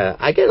have. Yeah,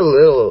 I get a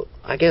little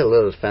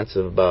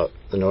defensive about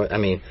the North. I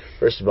mean,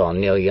 first of all,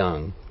 Neil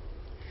Young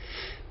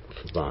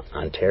from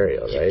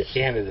Ontario, right?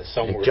 Canada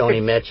somewhere. And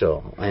Joni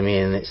Mitchell. I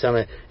mean,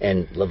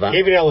 and Levon.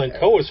 David Allen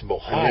Coe is from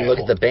Ohio. I mean, look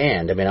at the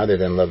band. I mean, other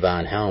than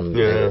Levon Helm,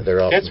 they're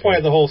all. That's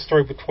why the whole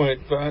story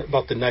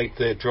about the night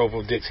that drove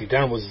Dixie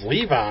down was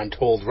Levon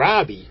told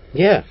Robbie.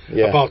 Yeah.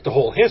 About the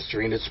whole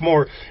history, and it's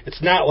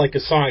not like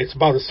a song. It's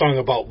about a song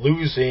about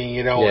losing,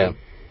 you know, and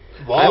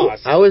loss.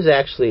 I was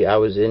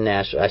in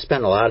Nashville. I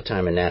spent a lot of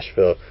time in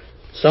Nashville,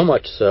 so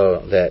much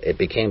so that it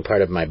became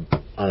part of my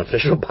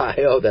unofficial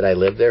bio that I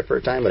lived there for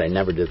a time, but I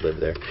never did live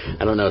there.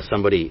 I don't know,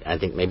 I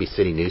think maybe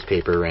City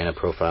Newspaper ran a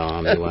profile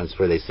on me once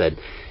where they said,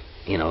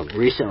 you know,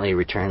 recently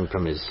returned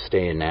from his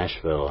stay in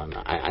Nashville, and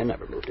I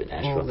never moved to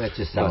Nashville. Oh, that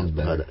just sounds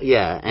better.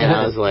 And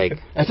I was like...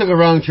 I took a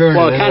wrong turn.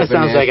 Well, it kind of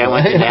sounds like I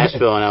went to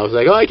Nashville, and I was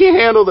like, oh, I can't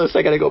handle this,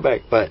 I gotta go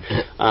back. But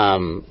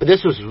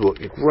this was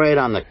right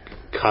on the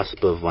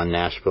cusp of when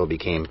Nashville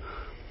became...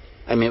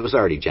 I mean, it was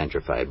already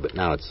gentrified, but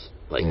now it's,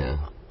 like,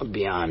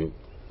 beyond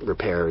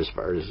repair as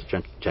far as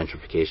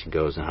gentrification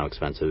goes and how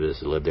expensive it is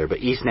to live there. But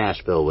East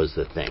Nashville was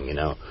the thing, you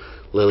know.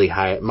 Lily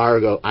Hyatt,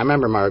 Margot... I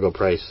remember Margot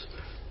Price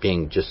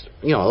being just,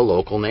 you know, a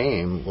local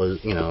name was,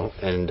 you know,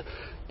 and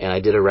I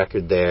did a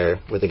record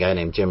there with a guy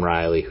named Jim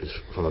Riley, who's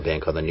from a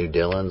band called the New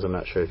Dillons. I'm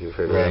not sure if you've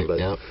heard of them,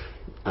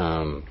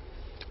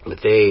 but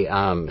they,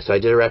 so I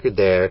did a record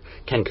there.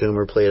 Ken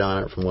Coomer played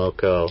on it from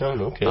Wilco.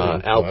 Oh, okay.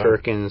 Al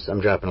Perkins, I'm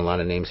dropping a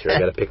lot of names here, I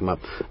gotta pick them up.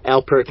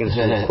 Al Perkins,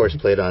 of course,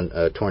 played on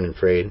Torn and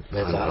Frayed.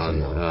 That's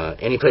awesome.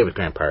 And he played with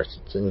Graham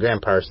Parsons, and Graham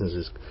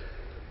Parsons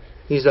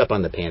he's up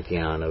on the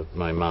pantheon of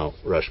my Mount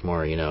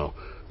Rushmore, you know,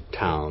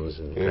 Towns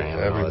and Graham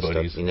and all that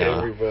stuff, you know.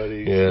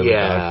 Everybody. The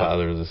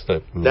Godfather of the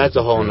stuff. That's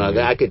a whole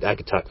nother. I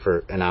could talk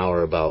for an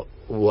hour about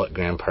what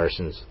Graham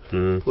Parsons,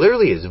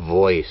 literally his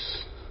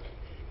voice,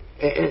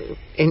 and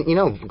you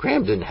know,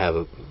 Graham didn't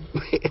have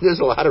there's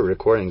a lot of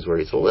recordings where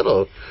he's a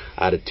little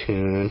out of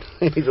tune.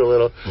 He's a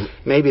little,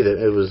 maybe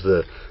it was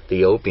the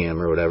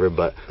opium or whatever,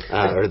 but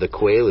or the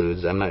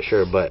Quaaludes. I'm not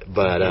sure, but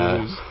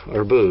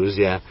or booze,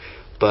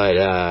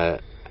 but.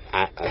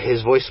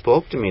 His voice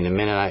spoke to me the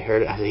minute I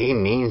heard it. I said, he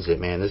means it,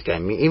 man. This guy,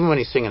 even when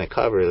he's singing a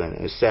cover, then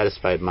it was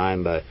Satisfied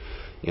Mind by,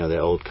 you know, the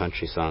old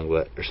country song,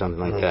 or something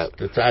like that.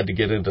 It's odd to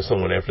get into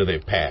someone after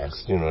they've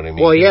passed, you know what I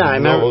mean? Well, yeah, I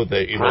know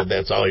that, you know,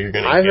 that's all you're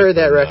going to get. I heard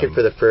that record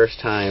for the first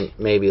time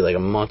maybe like a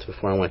month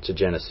before I went to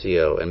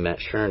Geneseo and met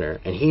Scherner,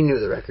 and he knew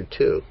the record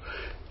too.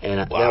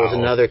 And that was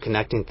another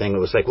connecting thing. It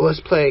was like, well,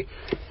 let's play.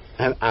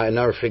 I'll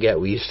never forget,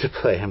 we used to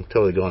play, I'm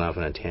totally going off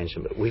on a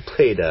tangent, but we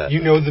played...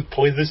 you know the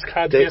play this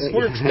podcast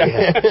works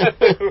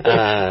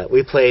now.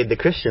 We played The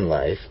Christian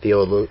Life, the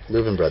old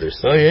Louvin Brothers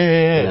song. Oh,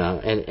 yeah. You know,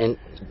 and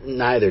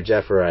neither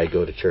Jeff or I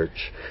go to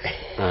church,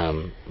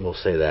 we'll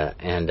say that.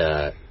 And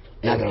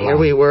here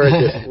we were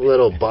at this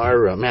little bar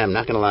room. Man, I'm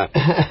not going to lie.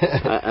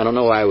 I don't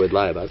know why I would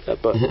lie about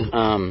that, but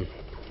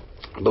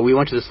we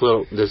went to this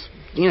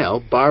you know,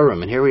 bar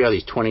room, and here we are,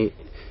 these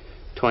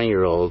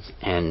 20-year-olds,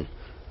 and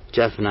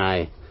Jeff and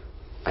I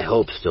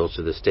hope still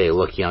to this day,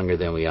 look younger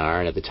than we are.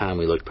 And at the time,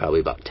 we looked probably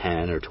about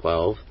 10 or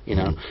 12, you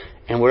know.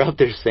 And we're up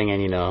there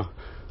singing, you know,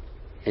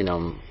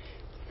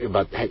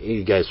 about,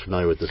 you guys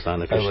familiar with the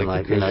song, The Christian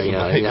Life? You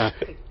know,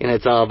 and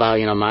it's all about,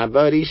 you know, my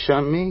buddy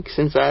shunned me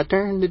since I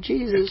turned to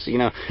Jesus, you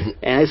know.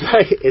 And it's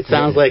like, it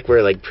sounds like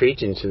we're like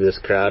preaching to this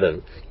crowd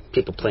of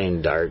people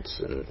playing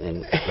darts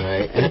and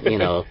you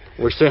know,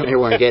 we certainly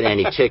weren't getting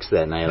any chicks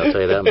that night, I'll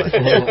tell you that much.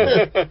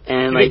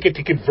 And like, get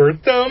to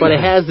convert them. But it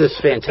has this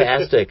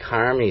fantastic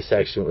harmony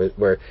section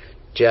where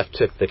Jeff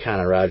took the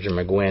kind of Roger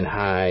McGuinn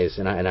highs,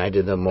 and I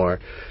did the more,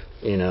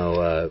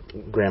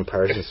 Graham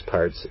Parsons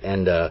parts,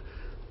 and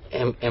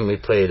we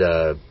played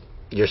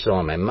 "You're Still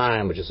on My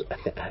Mind," which is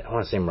I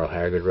want to say Merle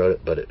Haggard wrote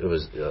it, but it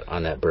was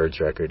on that Birds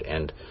record,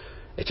 and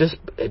it just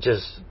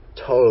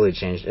totally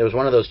changed. It was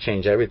one of those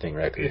change everything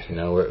records,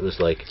 where it was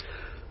like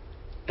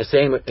the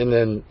same, and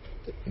then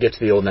get to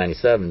the old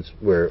 97s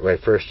where I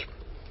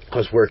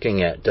was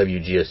working at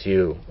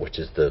WGSU, which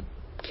is the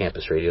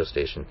campus radio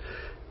station,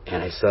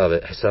 and I saw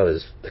the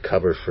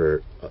cover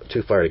for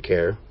 "Too Far to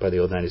Care" by the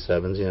old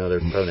 97s. They're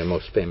probably their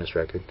most famous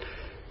record,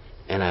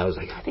 and I was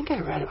like, I think I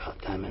read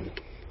about them, and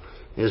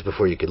it was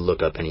before you could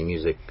look up any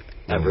music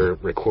ever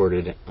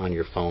recorded on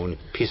your phone,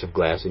 piece of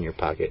glass in your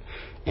pocket,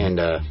 and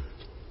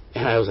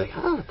I was like,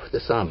 I'll put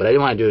this on, but I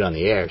didn't want to do it on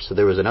the air. So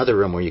there was another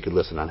room where you could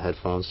listen on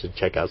headphones to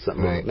check out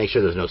something, make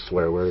sure there's no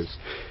swear words.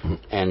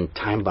 And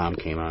Time Bomb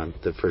came on,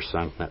 the first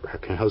song from that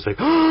record, and I was like,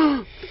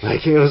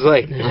 it was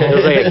like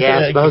a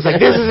gasp. I was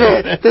like, this is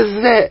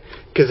it,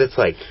 because it's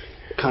like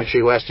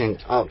country western,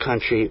 alt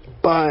country,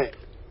 but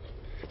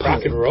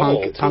punk and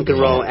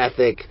roll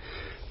ethic.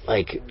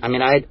 Like, I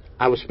mean, I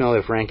was familiar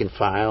with Rank and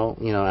File,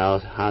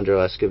 Alejandro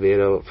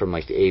Escovedo from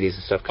like the 80s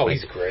and stuff.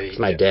 He's great. Cause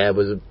my dad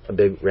was a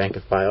big Rank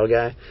and File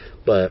guy,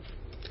 but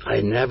I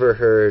never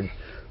heard.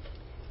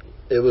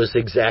 It was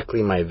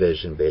exactly my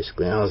vision,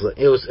 basically. And I was like,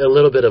 it was a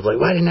little bit of like,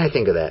 why didn't I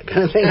think of that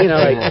kind of thing,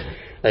 why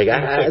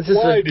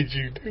did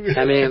you do that?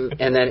 I mean,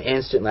 and then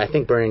instantly, I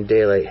think Burning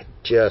Daylight had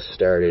just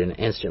started, and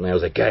instantly I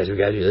was like, guys, we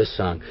gotta do this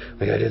song,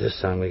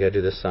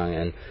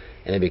 and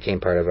it became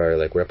part of our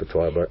like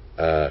repertoire.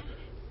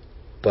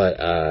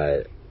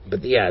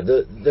 But yeah,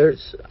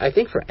 there's, I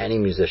think for any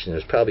musician,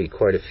 there's probably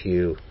quite a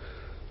few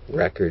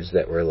records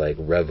that were like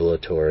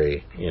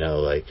revelatory,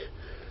 like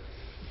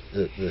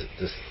the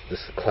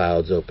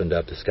clouds opened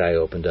up, the sky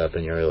opened up,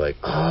 and you're like,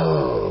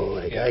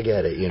 I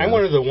get it. I'm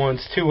one of the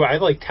ones too. I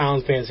like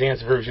Townes Van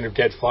Zant's version of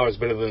Dead Flowers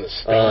better than the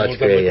Stones. Oh, that's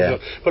great, yeah.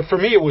 But for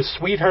me, it was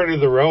Sweetheart of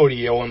the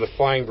Rodeo and the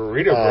Flying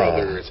Burrito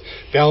Brothers,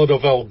 Ballad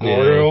of El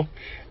Gordo.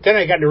 Then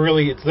I got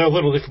to they're a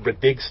little different, but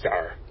Big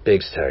Star.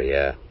 Big Star,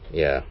 yeah.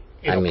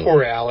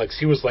 Poor Alex.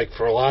 He was like,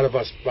 for a lot of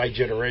us, my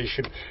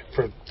generation,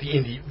 for the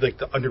indie, like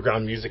the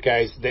underground music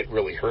guys, that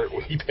really hurt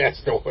when he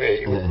passed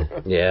away.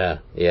 Yeah.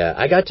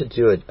 I got to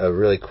do a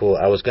really cool.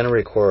 I was going to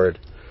record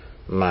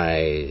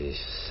my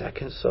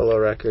second solo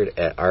record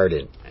at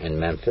Ardent in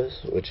Memphis,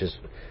 which is,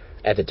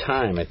 at the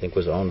time, I think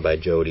was owned by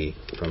Jody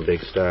from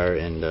Big Star,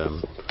 and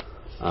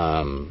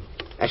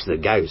actually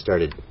the guy who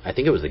started, I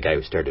think it was the guy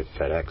who started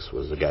FedEx,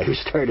 was the guy who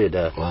started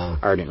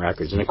Ardent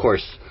Records, and of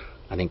course,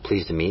 I think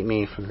Pleased to Meet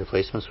Me from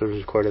Replacements was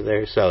recorded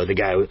there. So the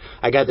guy,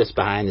 I got this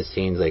behind the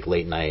scenes, like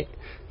late night.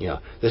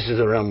 This is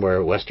the room where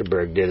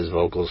Westerberg did his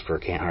vocals for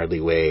Can't Hardly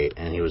Wait,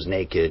 and he was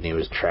naked and he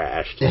was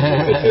trashed.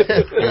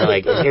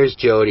 And here's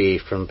Jody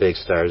from Big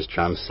Star's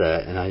drum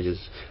set, and I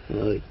just,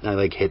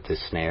 I hit the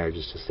snare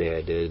just to say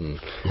I did, and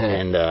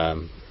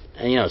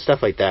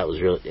stuff like that was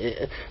really.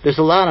 There's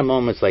a lot of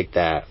moments like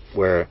that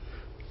where.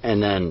 And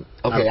then...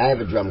 Okay, I have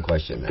a drum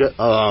question then.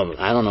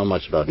 I don't know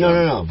much about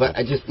drums. No, but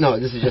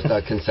this is just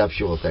a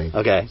conceptual thing.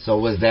 Okay. So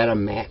was that a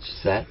match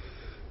set?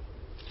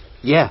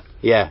 Yeah,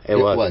 it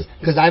was.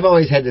 Because I've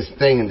always had this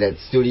thing that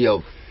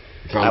studio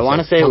drums... I want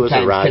to say it was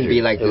a Rogers. Can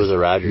be like it was a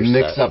Rogers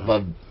mix-up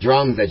of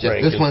drums that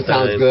just, this one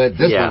sounds good,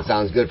 this one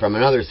sounds good from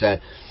another set,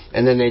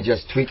 and then they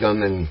just tweak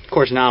them and... Of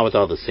course, now with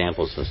all the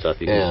samples and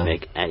stuff, you could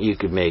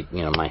make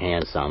my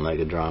hands sound like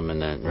a drum, and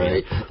then...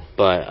 Right.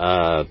 But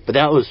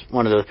that was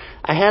one of the...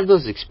 I had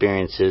those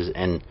experiences,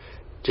 and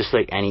just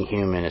like any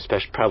human,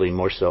 especially probably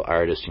more so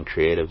artists and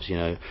creatives,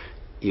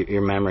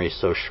 your memory is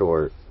so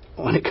short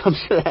when it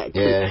comes to that.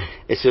 Yeah.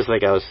 It's just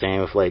like I was saying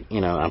with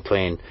I'm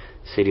playing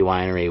City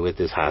Winery with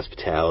this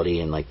hospitality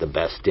and like the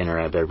best dinner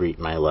I've ever eaten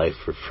in my life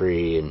for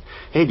free, and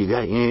hey, you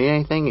need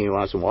anything? You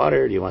want some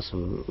water? Do you want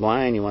some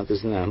wine? You want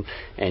this and that?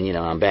 And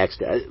I'm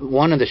backstage.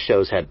 One of the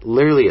shows had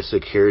literally a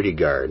security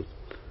guard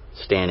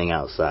standing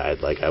outside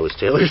like I was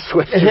Taylor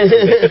Swift.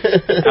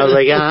 I was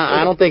like,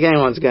 I don't think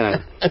anyone's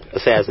gonna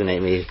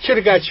assassinate me. Should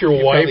have got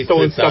your wife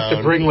throwing stuff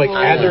to bring like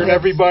Heather and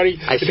everybody.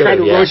 I should have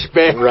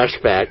rush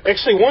back.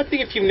 Actually, one thing,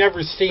 if you've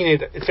never seen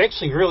it, it's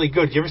actually really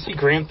good. Did you ever see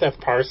Grand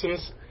Theft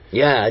Parsons?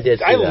 Yeah, I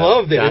did. I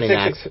loved it.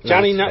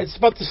 Johnny Knox. It's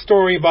about the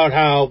story about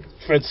how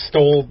Fred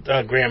stole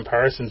Graham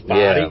Parsons'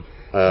 body.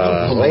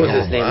 Yeah. What was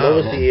his name? What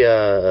was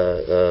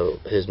the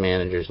his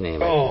manager's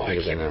name? I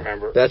can't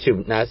remember. That's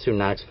who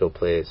Knoxville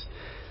plays.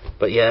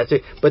 But yeah,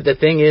 but the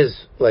thing is,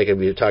 like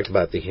we talked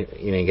about, you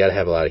got to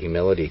have a lot of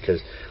humility,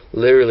 because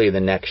literally the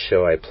next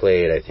show I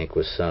played, I think,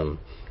 was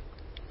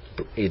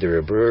either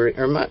a brewery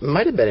or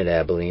might have been at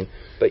Abilene,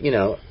 but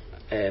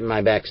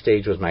my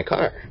backstage was my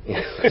car,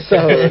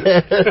 so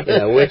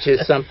which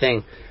is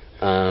something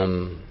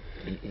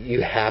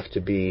you have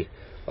to be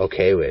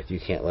okay with.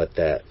 You can't let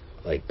that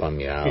like bum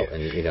you out,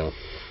 and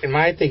And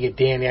my thing at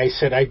Danny, I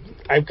said I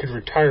could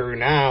retire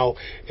now,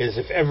 is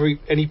if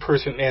any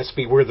person asked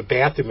me where the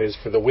bathroom is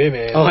for the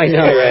women. Oh, I know,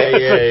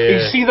 right? Yeah. You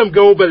see them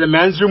go by the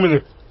men's room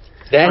and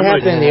That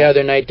happened the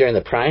other night during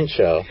the Prime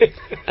show,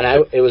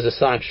 and it was a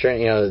song,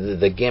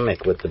 the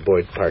gimmick with the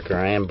Boyd Parker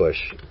Ambush,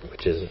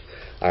 which is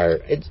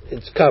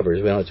it's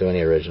covers. We don't do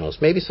any originals.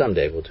 Maybe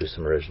someday we'll do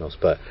some originals,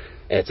 but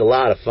it's a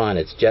lot of fun.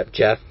 It's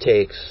Jeff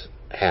takes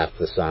half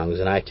the songs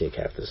and I take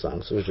half the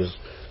songs, which is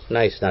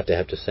nice not to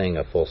have to sing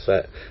a full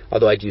set.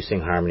 Although I do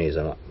sing harmonies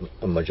on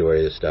a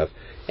majority of the stuff.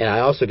 And I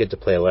also get to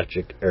play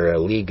electric or a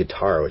lead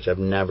guitar, which I've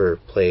never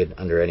played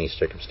under any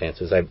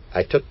circumstances.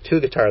 I took 2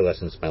 guitar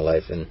lessons in my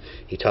life, and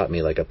he taught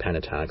me like a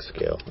pentatonic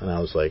scale. And I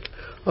was like,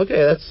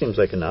 okay, that seems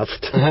like enough.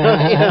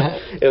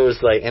 It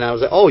was like, and I was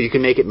like, oh, you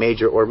can make it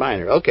major or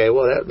minor. Okay,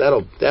 well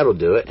that'll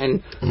do it.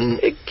 And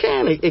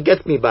it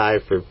gets me by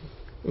for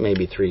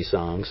maybe 3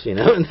 songs, And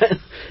then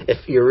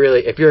if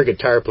you're a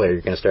guitar player,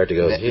 you're going to start to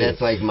go.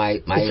 That's like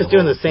my it's just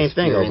doing the same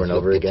thing over and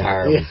over again.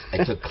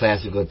 I took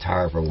classical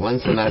guitar for 1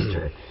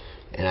 semester,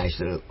 and I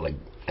should have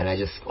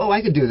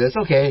I could do this,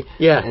 okay.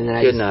 Yeah, and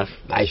then good enough.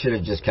 I should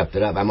have just kept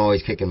it up. I'm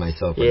always kicking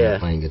myself for not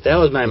playing guitar. That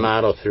was my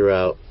motto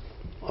throughout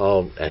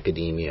all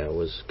academia.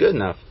 Was good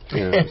enough.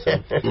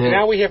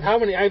 Now we have how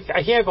many? I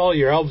have all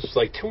your albums,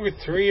 like 2 or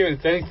 3, or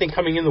is anything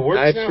coming in the works?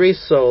 I have 3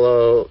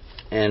 solo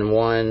and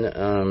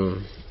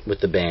 1 with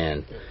the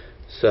band.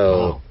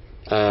 So,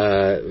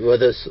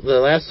 the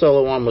last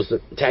solo one was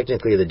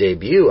technically the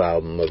debut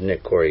album of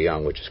Nick Cory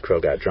Young, which is Crow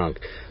Got Drunk.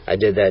 I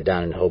did that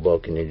down in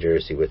Hoboken, New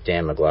Jersey, with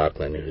Dan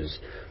McLaughlin, who's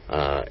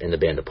in the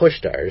band The Push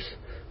Stars,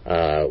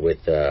 with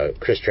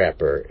Chris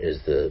Trapper is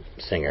the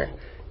singer,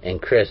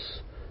 and Chris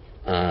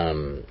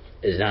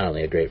is not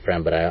only a great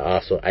friend, but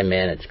I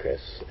manage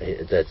Chris.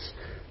 That's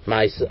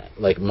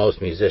like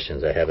most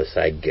musicians, I have a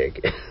side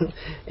gig,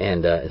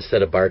 and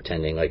instead of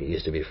bartending like it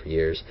used to be for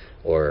years,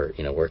 or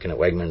working at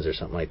Wegmans or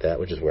something like that,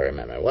 which is where I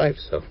met my wife.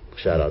 So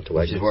shout out to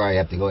Wegmans. Which is where I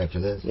have to go after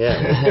this. Yeah,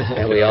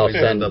 and we all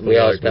spend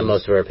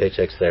most of our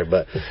paychecks there,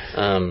 but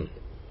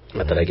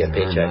not that I get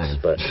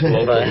paychecks, but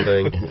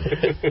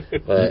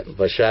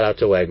shout out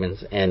to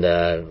Wegmans, and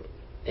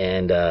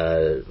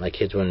my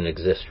kids wouldn't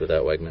exist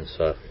without Wegmans,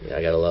 so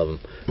I gotta love them,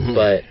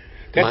 but.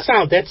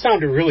 That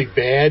sounded really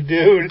bad,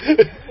 dude.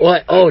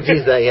 What? Oh,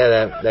 geez,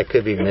 that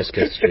could be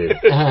misconstrued.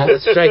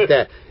 Let's strike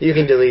that. You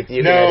can delete.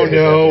 Keep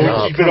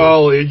it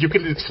all in. You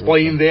can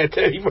explain that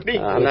to anybody.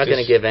 I'm not going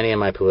to give any of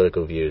my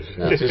political views.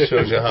 No. It just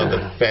shows you how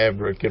the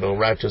fabric,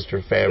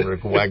 Rochester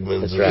fabric,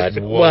 Wegmans. That's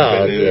right.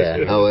 Well,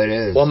 yeah. Oh, it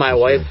is. Well, my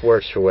wife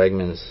works for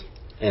Wegmans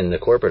in the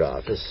corporate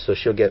office, so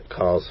she'll get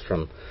calls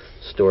from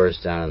stores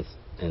down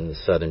in the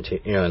southern,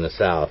 in the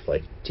South,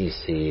 like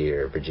D.C.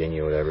 or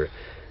Virginia, or whatever.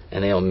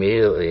 And they'll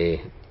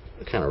immediately,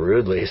 kind of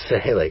rudely,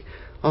 say like,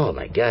 "Oh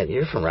my God,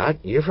 you're from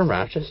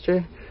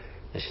Rochester?"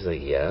 And she's like,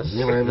 "Yes."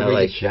 And they're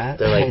like,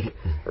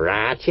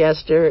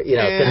 "Rochester,"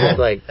 because it's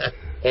like,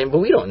 but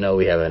we don't know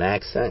we have an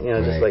accent,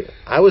 Just like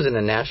I was in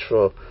a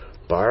Nashville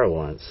bar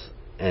once,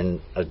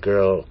 and a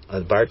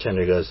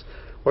bartender goes,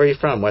 "Where are you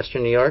from?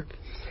 Western New York?"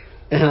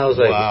 And I was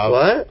like, wow.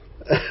 "What?"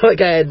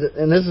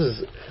 This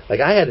is like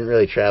I hadn't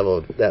really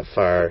traveled that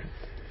far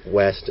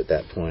west at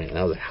that point, and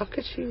I was like, "How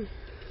could you?"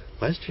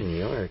 Western New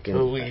York,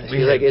 and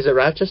she's like, "Is it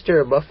Rochester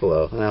or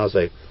Buffalo?" And I was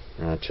like,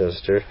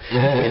 "Rochester,"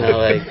 and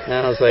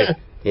I was like,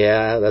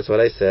 "Yeah, that's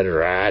what I said,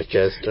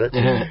 Rochester."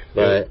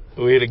 But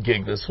we had a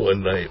gig this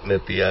one night, and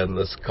at the end,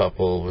 this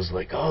couple was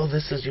like, "Oh,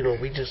 this is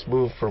we just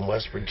moved from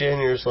West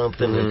Virginia or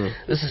something, and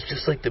this is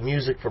just like the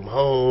music from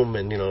home."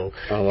 And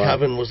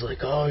Kevin was like,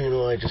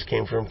 "Oh, I just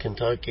came from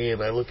Kentucky,"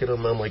 and I look at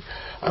him, I'm like,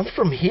 "I'm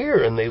from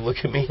here," and they look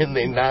at me and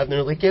they nod, and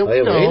they're like, "Yeah,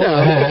 we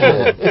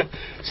know."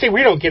 See,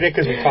 we don't get it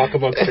because we talk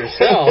amongst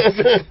ourselves.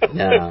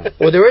 No.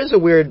 Well, there is a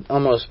weird,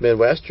 almost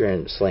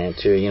Midwestern slant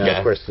too.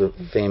 Of course, the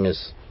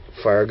famous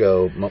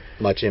Fargo,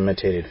 much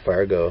imitated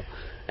Fargo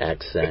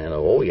accent.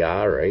 Oh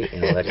yeah, right.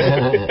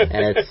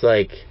 And it's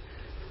like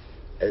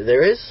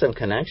there is some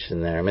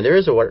connection there. I mean, there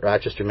is a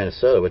Rochester,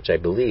 Minnesota, which I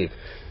believe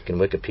you can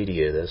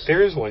Wikipedia this.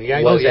 There is one.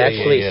 Yeah, was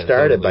actually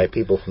started by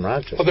people from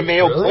Rochester. Well, the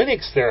Mayo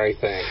Clinic's there, I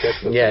think.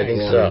 That's the thing. I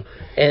think so.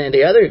 And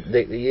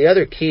the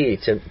other key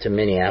to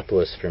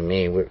Minneapolis for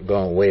me, we're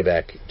going way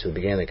back to the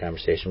beginning of the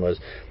conversation, was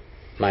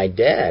my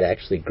dad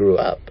actually grew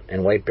up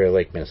in White Bear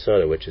Lake,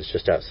 Minnesota, which is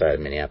just outside of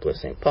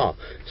Minneapolis, St. Paul.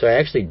 So I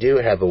actually do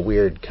have a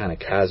weird kind of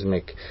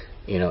cosmic,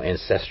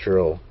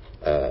 ancestral.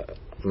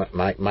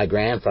 My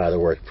grandfather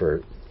worked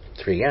for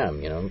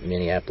 3M,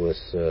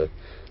 Minneapolis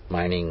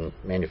Mining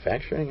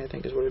Manufacturing, I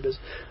think is what it is.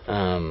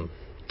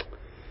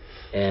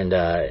 And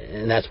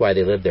that's why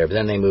they lived there. But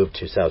then they moved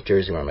to South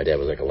Jersey, where my dad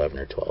was like 11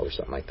 or 12 or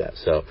something like that.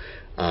 So,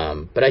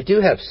 but I do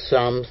have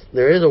some.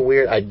 There is a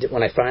weird.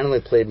 When I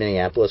finally played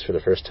Minneapolis for the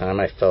first time,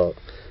 I felt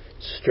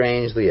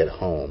strangely at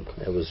home.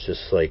 It was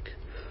just like,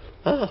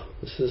 oh,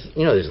 this is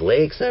there's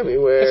lakes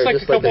everywhere. It's like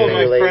just a couple of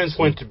my lakes.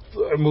 friends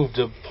moved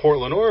to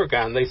Portland,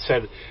 Oregon. They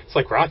said it's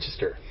like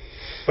Rochester.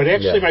 But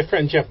actually, my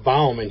friend Jeff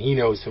Bauman, he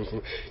knows him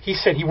from. He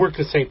said he worked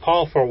in St.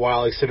 Paul for a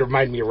while. He said it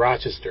reminded me of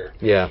Rochester.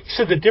 Yeah. He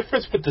said the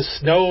difference with the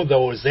snow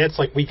though is that's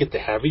like we get the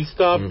heavy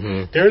stuff.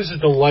 There's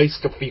the light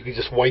stuff where you can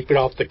just wipe it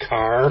off the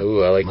car.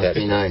 Ooh, I like Must that.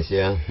 be nice,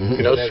 yeah.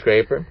 No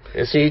scraper.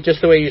 See,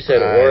 just the way you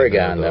said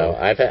Oregon, though.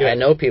 I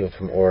know people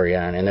from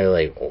Oregon, and they're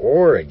like,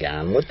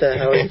 Oregon? What the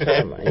hell are you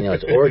talking about?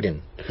 It's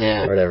Oregon.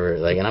 Or whatever.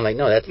 Like, and I'm like,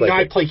 no, that's like.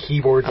 I play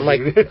keyboard. I'm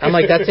like,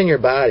 that's in your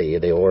body,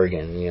 the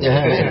organ.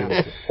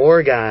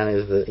 Oregon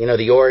is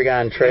the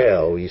Oregon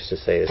Trail. We used to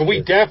say. But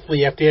we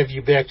definitely have to have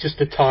you back just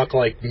to talk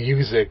like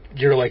music.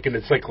 You're like an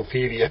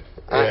encyclopedia.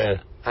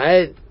 For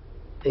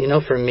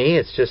me,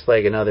 it's just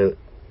like another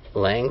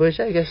language,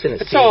 I guess.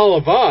 It's all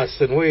of us,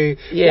 and we.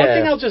 Yeah. One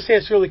thing I'll just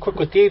ask really quick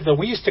with Dave, though,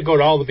 we used to go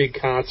to all the big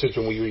concerts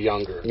when we were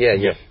younger.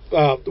 Yeah.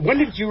 When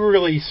did you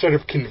really sort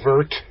of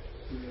convert?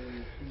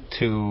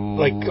 To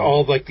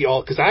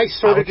because I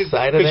started because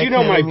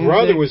my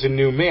brother was a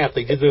new math.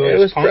 They did the it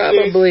was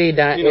probably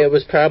it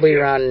was probably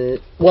around.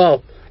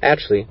 Well,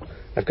 actually,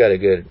 I've got a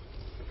good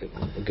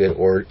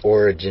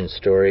origin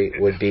story.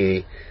 Would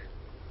be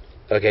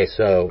okay.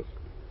 So,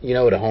 you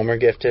know what a Homer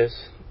gift is,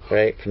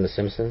 right? From The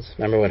Simpsons.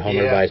 Remember when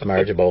Homer buys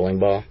Marge a bowling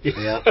ball?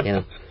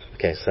 Yeah.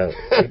 Okay, so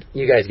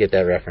you guys get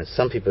that reference.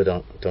 Some people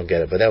don't get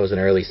it, but that was an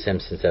early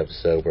Simpsons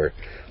episode where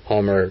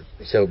Homer.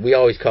 So we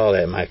always call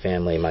that in my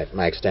family, my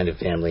extended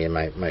family, and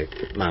my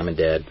mom and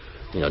dad.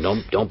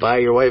 Don't buy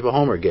your wife a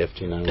Homer gift.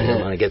 You don't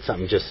want to get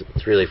something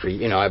it's really for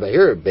you. I bet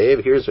here, babe,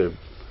 here's a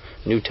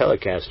new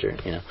Telecaster.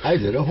 I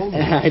did a Homer.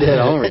 I did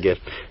a Homer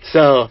gift.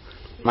 So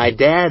my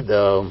dad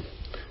though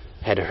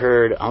had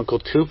heard Uncle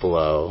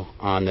Tupelo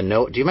on the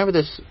note. Do you remember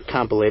this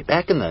compilation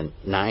back in the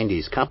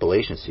 '90s?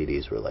 Compilation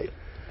CDs were like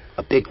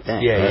a big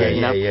thing. Yeah.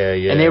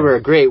 And they were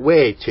a great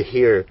way to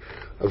hear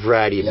a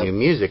variety of new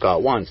music all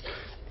at once.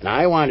 And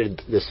I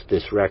wanted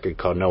this record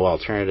called No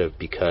Alternative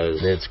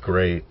because it's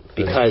great.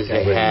 Because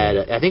they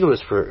had, I think it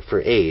was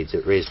for AIDS.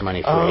 It raised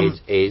money for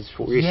AIDS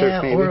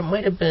research, maybe. Or it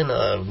might have been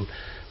that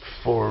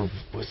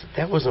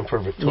wasn't for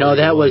Victoria. No,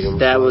 that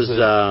Williams, was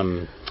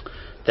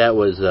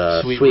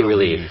Sweet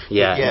Relief.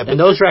 Yeah, and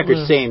those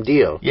records, same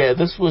deal. Yeah,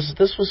 this was.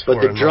 But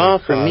the draw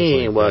for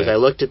me was I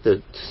looked at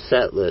the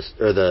set list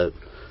or the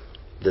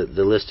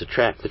list of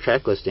the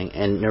track listing,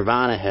 and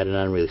Nirvana had an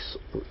unreleased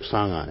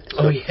song on it.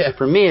 So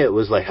for me, it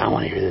was like I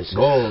want to hear this.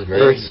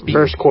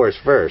 First chorus,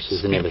 verse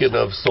is the name of the song.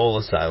 Speaking of Soul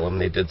Asylum,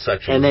 they did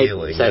Sexual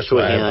Healing. That's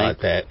why I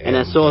bought that. And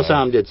then Soul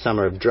Asylum did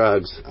Summer of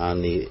Drugs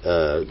on the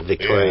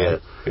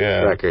Victoria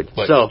record.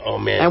 But,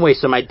 anyway,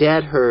 so my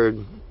dad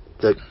heard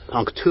the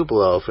Uncle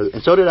Tupelo,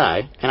 and so did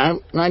I, and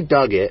I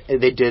dug it.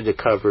 They did a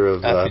cover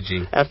of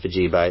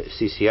Effigy by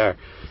CCR,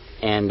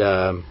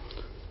 and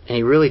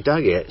he really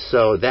dug it.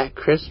 So that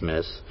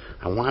Christmas,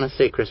 I want to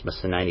say Christmas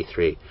in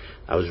 '93,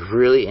 I was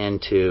really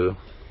into,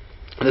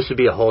 and this would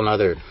be a whole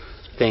other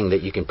thing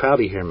that you can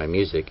probably hear in my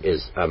music,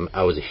 is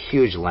I was a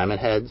huge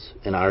Lemonheads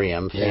and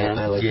R.E.M. fan.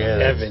 I like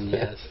Evan,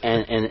 yes.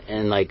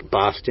 And like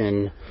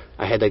Boston,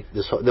 I had like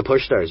the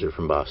Push Stars are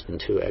from Boston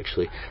too,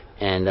 actually.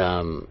 And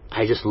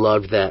I just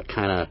loved that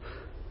kind of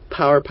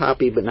power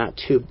poppy, but not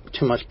too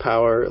much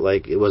power.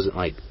 Like it wasn't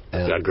like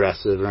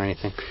aggressive or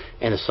anything.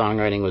 And the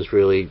songwriting was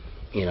really,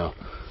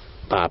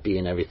 boppy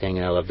and everything,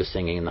 and I love the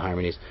singing and the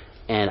harmonies.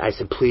 And I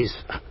said, please,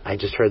 I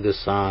just heard this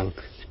song,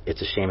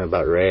 It's a Shame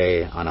About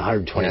Ray, on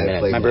 120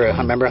 minutes. Remember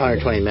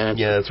 120 minutes?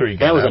 Yeah, that's where you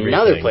got That was everything.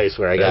 Another place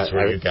where I got... That's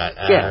where you got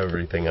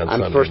everything on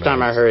Sunday First time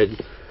nights. I heard,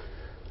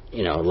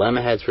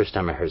 Lemonheads, first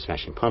time I heard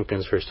Smashing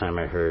Pumpkins, first time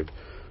I heard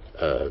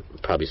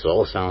probably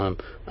Soul Asylum,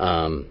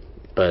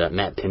 but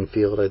Matt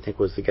Pinfield, I think,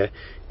 was the guy.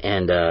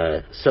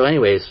 And so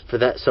anyways, for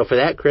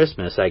that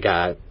Christmas, I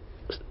got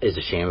It's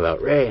a Shame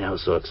About Ray, and I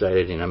was so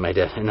excited, my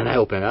dad. And then I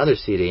opened another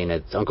CD, and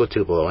it's Uncle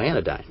Tupelo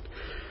Anodyne,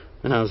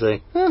 and I was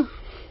like,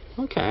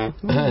 okay,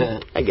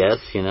 I guess,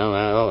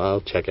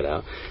 I'll check it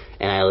out.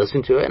 And I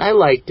listened to it, and I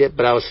liked it,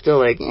 but I was still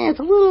like, it's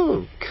a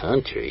little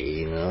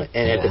country, And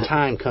at the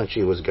time,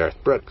 country was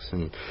Garth Brooks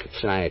and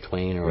Shania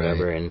Twain or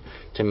whatever, and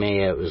to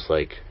me, it was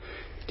like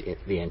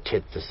the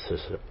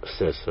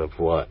antithesis of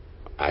what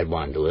I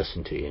wanted to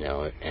listen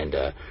to, And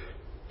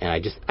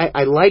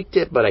I liked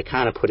it, but I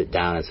kind of put it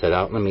down and said,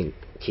 let me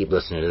keep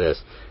listening to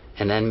this.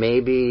 And then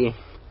maybe,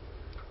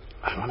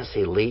 I want to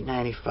say late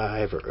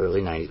 95 or early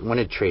 90s. When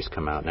did Trace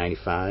come out?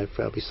 95?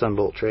 Probably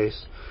Sunbolt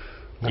Trace?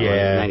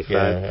 95.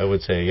 Yeah, I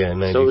would say,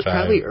 95. So it was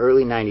probably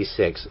early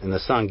 96, and the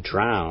song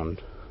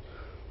Drowned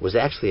was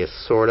actually a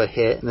sort of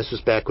hit, and this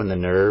was back when The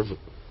Nerve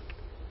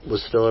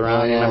was still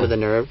around. You remember The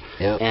Nerve?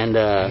 Yeah. And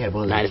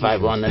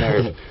 95 won The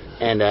Nerve.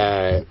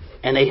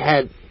 And they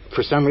had,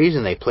 for some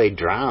reason, they played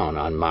Drown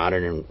on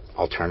modern and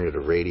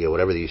alternative radio,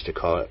 whatever they used to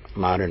call it,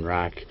 modern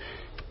rock.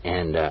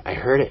 And I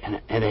heard it,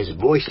 and his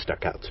voice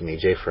stuck out to me,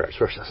 Jay Farrar's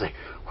voice. I was like,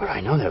 where do I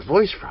know that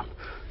voice from?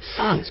 The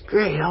song is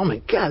great. Oh,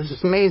 my God, this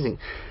is amazing.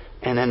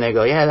 And then they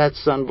go,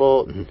 that's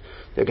Sunbolt. And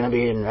they're going to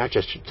be in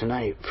Rochester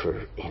tonight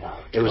for,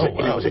 it was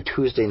it was a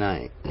Tuesday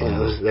night,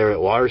 and they were at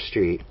Water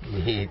Street,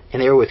 and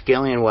they were with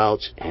Gillian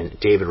Welch and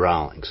David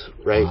Rawlings,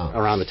 right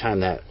around the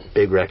time that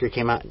big record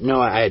came out. No,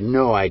 I had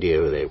no idea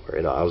who they were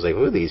at all. I was like,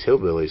 who are these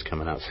hillbillies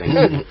coming out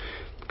singing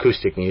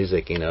acoustic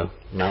music,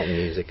 mountain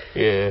music?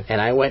 Yeah.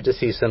 And I went to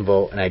see Son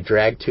Volt, and I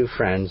dragged two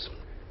friends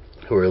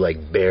who were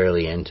like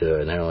barely into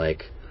it, and they were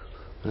like,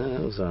 oh,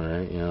 that was all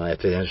right,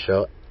 after the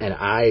show, and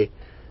I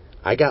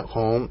got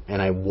home and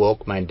I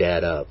woke my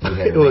dad up.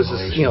 It was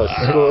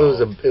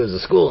it was a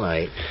school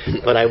night,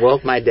 but I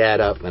woke my dad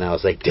up and I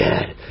was like,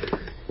 Dad,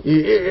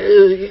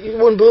 you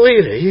wouldn't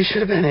believe it. You should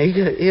have been.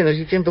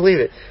 You can't believe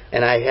it.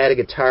 And I had a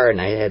guitar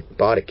and I had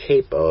bought a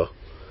capo,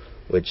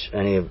 which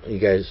any of you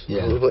guys,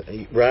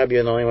 Rob,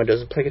 you're the only one who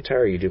doesn't play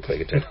guitar. Or you do play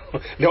guitar?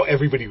 No,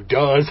 everybody who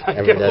does.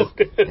 Everybody does.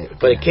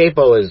 But a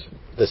capo is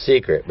the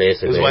secret,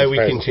 basically. That's why we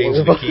can change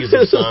the keys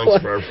of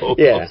songs for our vocals.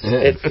 Yeah,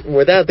 it's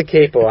without the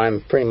capo,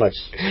 I'm pretty much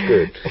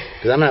screwed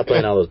because I'm not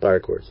playing all those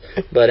bar chords.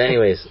 But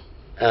anyways,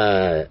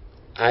 I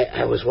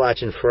was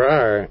watching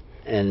Farrar,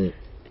 and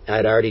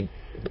I'd already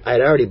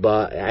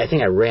bought. I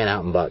think I ran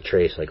out and bought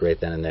Trace like right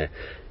then and there,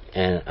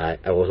 and I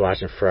was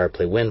watching Farrar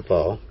play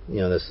Windfall.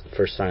 This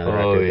first song on the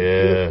record,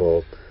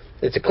 beautiful.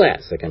 It's a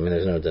classic. I mean,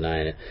 there's no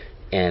denying it.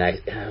 And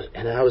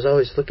I was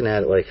always looking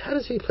at it like, how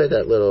does he play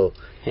that little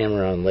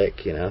hammer-on lick,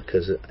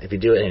 Because if you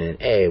do it in an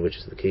A, which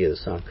is the key of the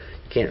song,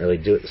 you can't really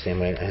do it the same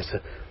way. And I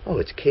said, oh,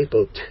 it's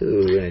capo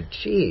 2 and a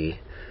G. I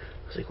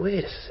was like,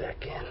 wait a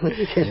second.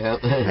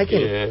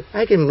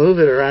 I can move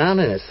it around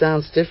and it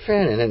sounds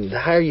different. And then the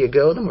higher you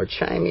go, the more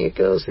chimey it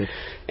goes.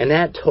 And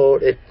that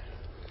told it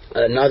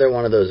another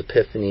one of those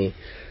epiphany,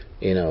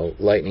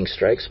 lightning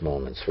strikes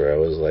moments where I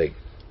was like,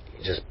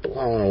 just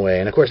blown away.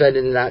 And of course I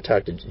did not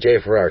talk to Jay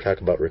Farrar,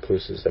 talk about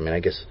recluses. I mean, I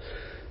guess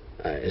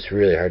it's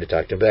really hard to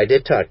talk to him, but I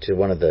did talk to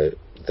one of the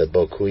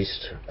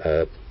Beauquist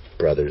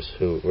brothers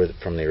who were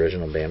from the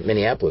original band,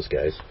 Minneapolis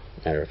guys,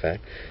 matter of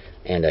fact,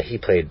 and he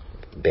played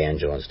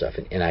banjo and stuff,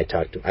 and I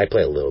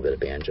play a little bit of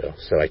banjo,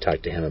 so I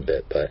talked to him a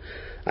bit, but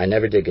I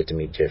never did get to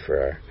meet Jay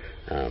Farrar.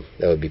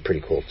 That would be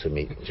pretty cool to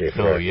meet Jay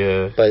Farrar. Oh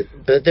yeah. But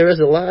there was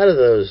a lot of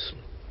those,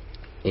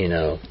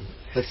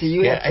 But see,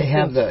 you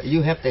have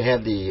to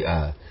have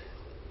the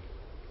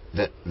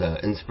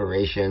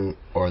inspiration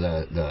or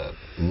the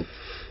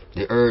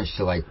urge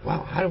to like,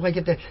 wow, how do I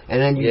get there?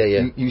 And then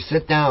you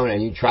sit down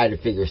and you try to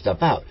figure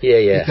stuff out.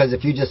 Yeah. Because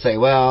if you just say,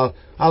 well,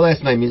 I'll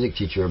ask my music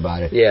teacher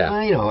about it. Yeah.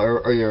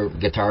 Or your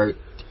guitar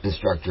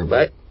instructor.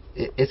 But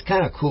it's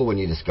kind of cool when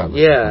you discover.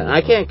 Yeah,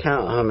 I can't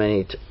count how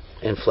many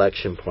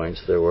inflection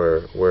points there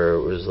were where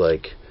it was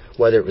like,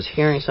 whether it was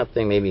hearing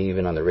something, maybe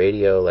even on the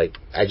radio, like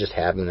I just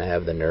happened to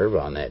have the nerve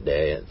on that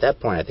day. At that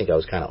point, I think I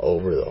was kind of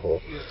over the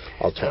whole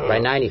by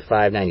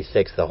 95,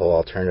 96, the whole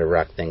alternative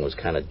rock thing was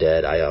kind of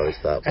dead, I always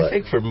thought. But I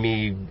think for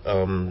me,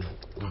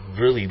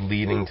 really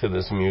leading to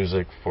this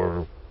music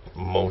for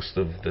most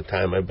of the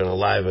time I've been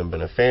alive and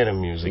been a fan of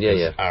music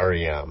is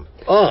REM.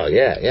 Oh,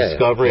 yeah.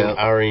 Discovering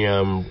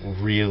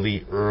REM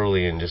really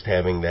early and just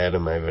having that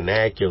in my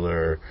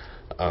vernacular,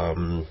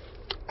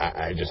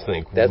 I just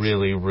think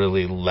really,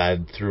 really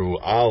led through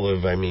all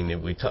of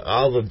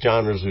the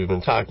genres we've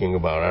been talking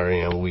about.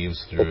 REM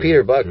weaves through. Well,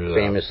 Peter Buck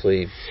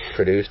famously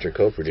produced or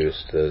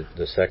co-produced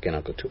the second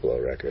Uncle Tupelo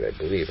record, I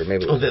believe, or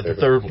maybe the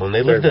third one.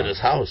 They lived at his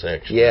house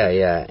actually.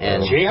 Yeah,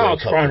 and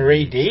Jayhawks were on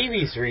Ray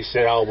Davies'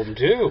 recent album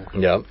too.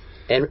 Yep.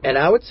 And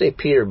I would say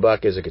Peter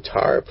Buck as a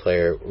guitar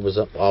player was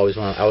always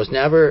one. I was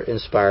never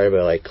inspired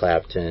by like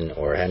Clapton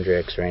or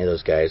Hendrix or any of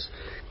those guys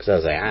because I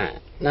was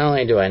like, not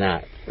only do I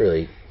not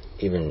really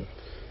even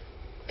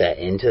that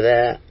into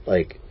that,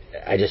 like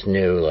I just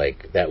knew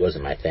like that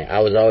wasn't my thing.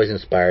 I was always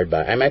inspired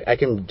by I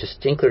can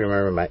distinctly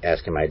remember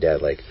asking my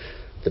dad, like,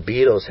 the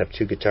Beatles have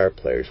two guitar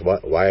players,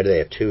 why do they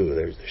have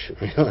two?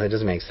 It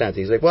doesn't make sense.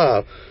 He's like,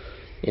 well,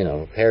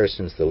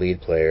 Harrison's the lead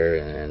player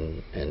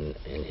and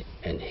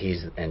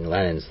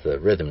Lennon's the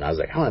rhythm. And I was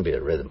like, I want to be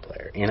the rhythm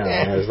player, And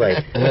I was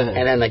like,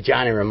 and then like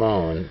Johnny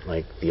Ramone,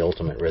 like the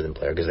ultimate rhythm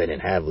player, because they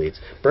didn't have leads.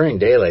 Burning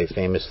Daylight,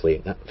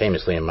 famously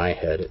in my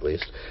head at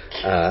least,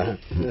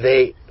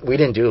 we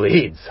didn't do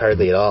leads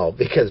hardly at all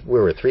because we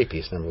were a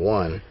three-piece, number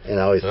one, and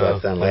I always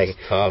left on like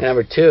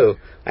number two.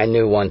 I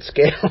knew one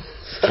scale,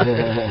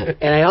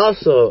 and I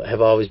also have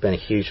always been a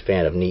huge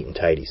fan of neat and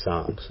tidy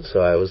songs.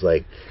 So I was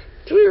like,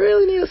 do we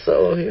really need a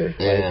solo here?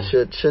 Yeah.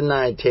 Like, shouldn't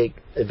I take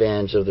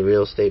advantage of the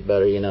real estate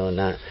better,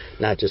 and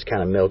not just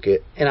kind of milk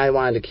it? And I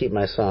wanted to keep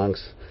my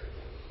songs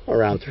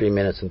around 3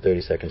 minutes and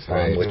 30 seconds long.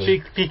 Right. Which,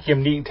 speaking of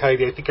neat and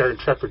tidy, I think our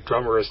intrepid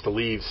drummer has to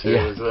leave soon.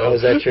 Yeah. Oh,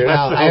 is that true?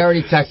 Well, I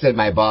already texted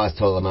my boss,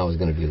 told him I was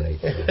going to be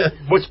late.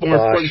 What's more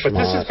important, but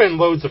this has been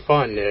loads of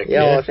fun, Nick.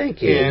 Yeah, well,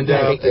 thank you. And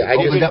I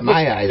opened up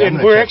my eyes.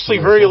 And we're actually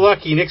very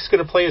lucky. Nick's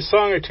going to play a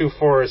song or two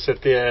for us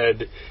at the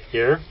end.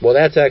 Here. Well,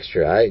 that's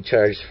extra. I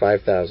charge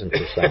 $5,000 per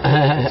song.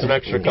 It's an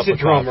extra cup He's a of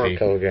drummer.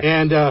 coffee.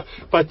 And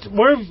but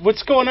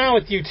what's going on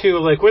with you two?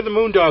 Like, where the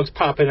Moondogs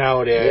popping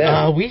out at?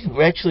 Yeah. We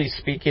actually,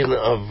 speaking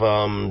of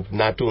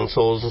not doing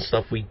solos and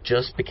stuff, we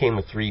just became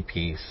a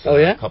 3-piece. Oh,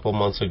 yeah? A couple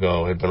months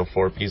ago. Had been a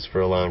 4-piece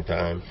for a long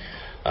time.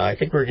 I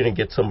think we're going to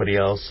get somebody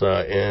else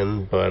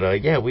in,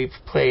 but yeah, we've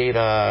played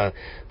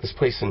this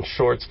place in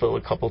Shortsville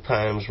a couple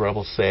times,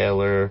 Rebel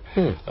Sailor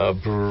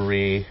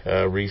Brewery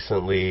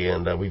recently,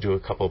 and we do a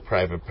couple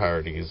private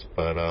parties.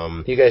 But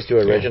you guys do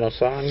original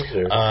songs?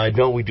 Or?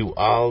 No, we do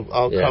all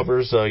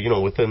covers,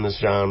 within this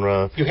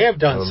genre. You have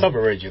done some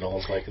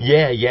originals, like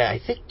Yeah.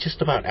 I think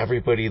just about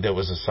everybody that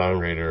was a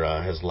songwriter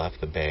has left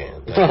the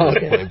band.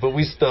 But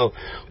we still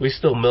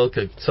milk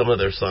some of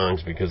their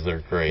songs because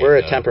they're great. We're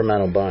a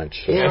temperamental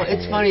bunch. You know,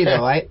 it's funny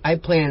though. I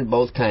play in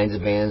both kinds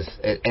of bands,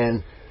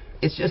 and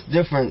it's just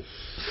different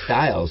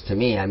styles to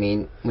me. I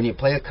mean, when you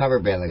play a cover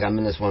band, like I'm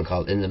in this one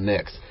called In the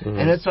Mix,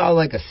 and it's all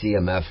like a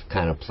CMF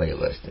kind of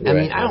playlist. I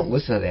mean, I don't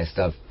listen to that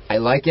stuff. I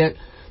like it,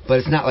 but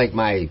it's not like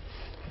my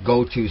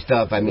go-to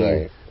stuff. I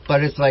mean,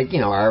 but it's like,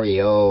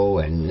 REO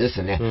and this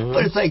and that.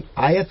 But it's like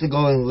I have to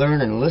go and learn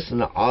and listen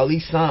to all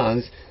these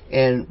songs,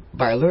 and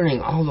by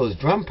learning all those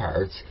drum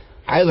parts,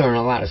 I learn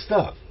a lot of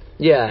stuff.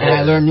 Yeah. And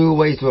I learn new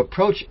ways to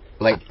approach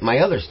like my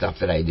other stuff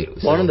that I do.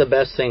 So. One of the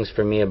best things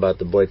for me about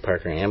the Boyd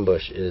Parker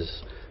Ambush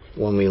is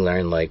when we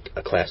learn like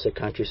a classic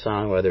country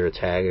song, whether it's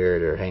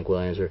Haggard or Hank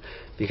Williams,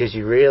 because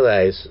you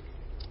realize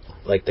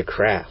like the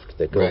craft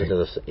that goes into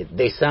those.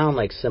 They sound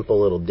like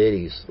simple little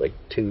ditties, like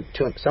two.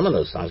 Some of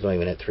those songs don't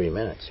even hit 3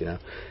 minutes,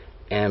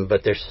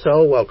 but they're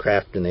so well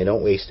crafted and they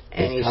don't waste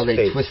any how space.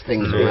 They twist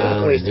things around. They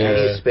don't waste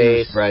any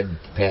space. Spread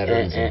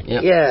patterns. I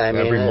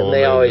mean, every moment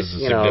they always,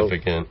 is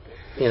significant.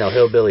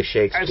 Hillbilly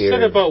Shakespeare. I've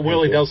said about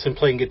Willie Nelson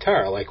playing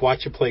guitar. Like,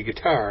 watch him play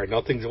guitar.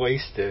 Nothing's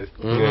wasted.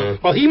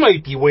 Well, he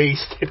might be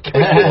wasted.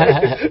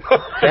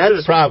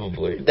 That's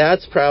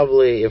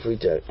probably, if we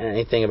do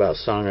anything about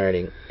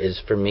songwriting,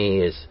 is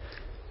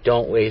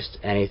don't waste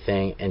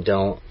anything and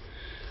don't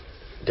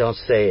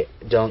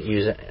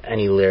use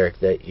any lyric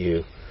that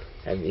you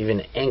have even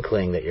an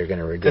inkling that you're going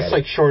to regret. That's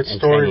like short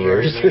story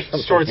writing.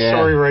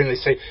 Story writing. They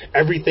say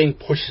everything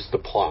pushes the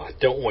plot.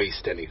 Don't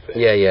waste anything.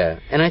 Yeah.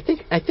 And I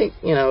think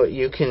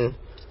you can.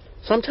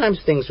 Sometimes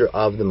things are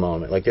of the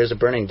moment. Like there's a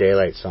Burning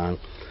Daylight song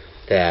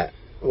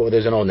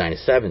there's an old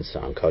 '97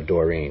 song called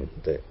Doreen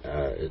that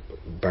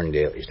Burning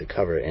Daylight used to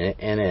cover, and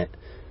in it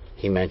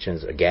he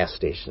mentions a gas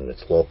station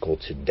that's local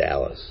to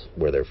Dallas,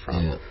 where they're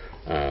from.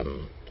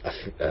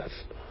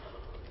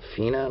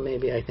 Fina,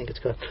 maybe I think it's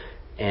called,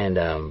 and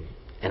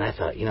I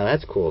thought,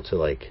 that's cool to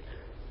like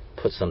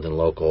put something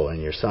local in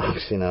your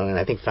songs, And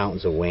I think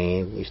Fountains of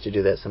Wayne used to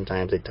do that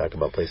sometimes. They'd talk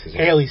about places.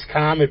 Haley's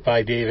Comet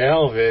by Dave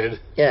Alvid.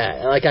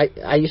 Yeah, like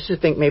I used to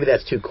think maybe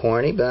that's too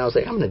corny, but I was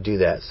like, I'm going to do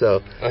that.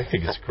 So I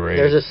think it's great.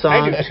 There's a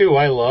song. I do too.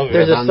 I love it.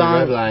 There's a on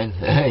song. The red line.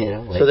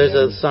 So there's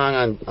a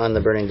song on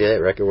the Burning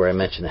Daylight record where I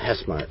mentioned the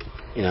Hess Mart,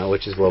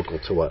 which is local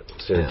to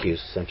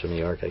Syracuse, Central New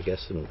York, I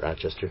guess, and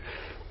Rochester.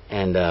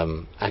 And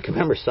I can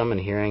remember someone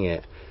hearing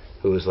it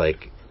who was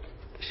like,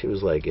 she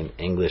was like an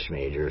English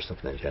major or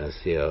something at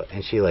Geneseo,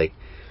 and she like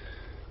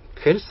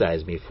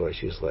criticized me for it.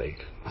 She was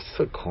like, "That's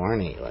so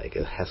corny, like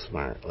a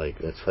Hessmart, like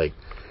it's like."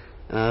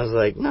 And I was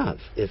like, "No,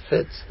 it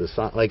fits the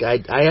song." Like I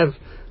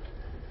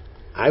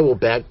will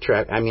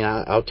backtrack. I mean,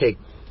 I'll take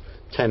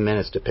 10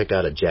 minutes to pick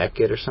out a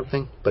jacket or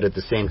something, but at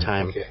the same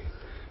time,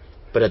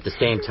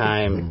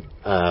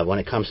 when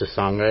it comes to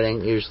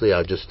songwriting, usually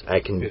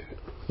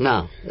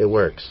no, it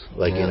works.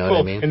 Like you know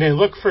what I mean. And then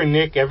look for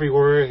Nick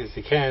everywhere as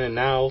you can, and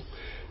now.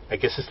 I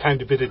guess it's time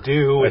to bid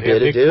adieu and bid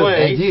have Nick adieu.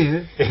 play.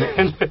 Adieu.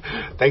 And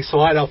thanks a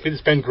lot, Alfie. It's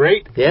been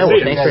great. Yeah,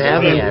 well, thanks for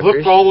having me.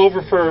 Look all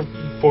over for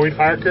Boyd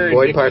Parker.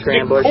 Boyd Parker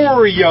Ambush.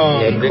 Cory Young.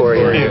 Yeah, Cory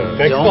Young.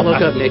 Don't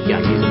look up lot. Nick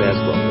Young. He's a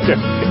basketball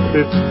player.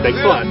 Thanks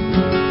a lot.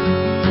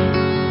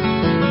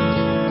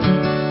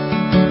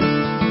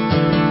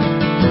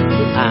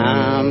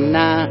 I'm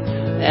not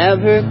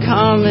ever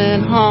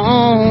coming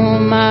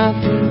home.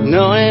 I've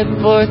known it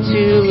for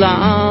too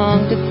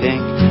long to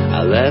think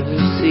I'll ever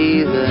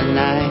see the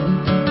night.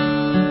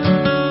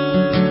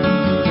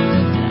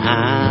 And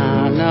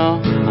I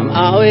know I'm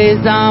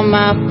always on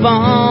my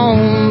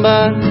phone,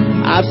 but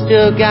I've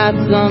still got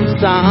some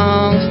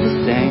songs to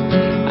sing.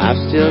 I've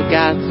still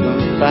got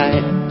some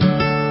fight.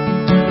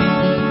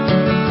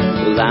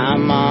 Well,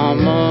 I'm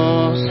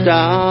almost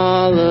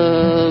all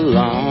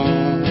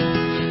alone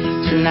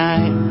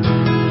tonight.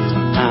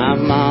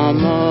 I'm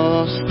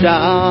almost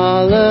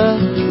all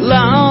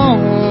alone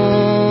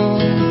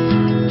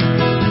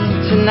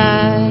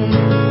tonight.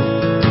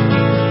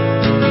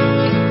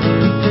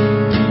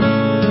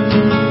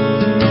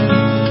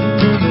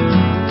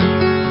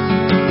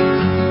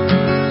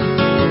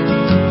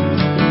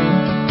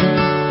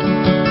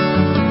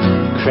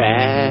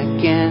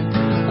 Cracking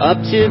up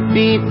to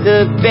beat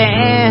the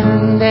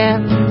band,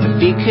 and my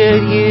feet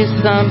could use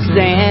some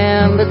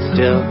sand, but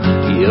still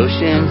the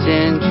ocean's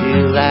in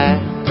July.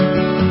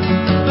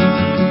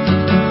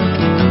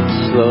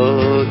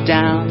 Slow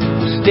down,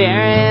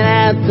 staring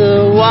at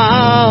the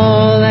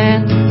wall,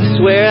 and I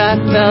swear I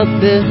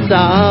felt this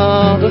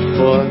all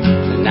before,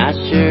 but not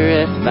sure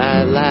if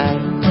I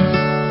lied.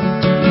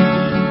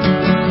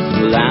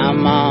 Well,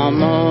 I'm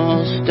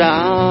almost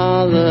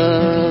all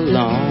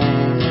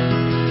alone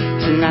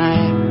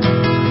tonight.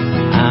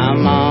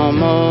 I'm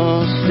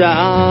almost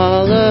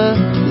all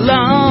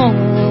alone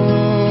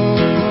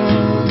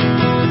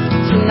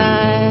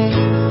tonight.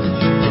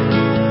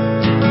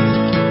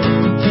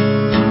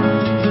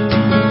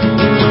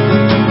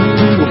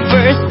 Well,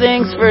 first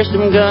things first,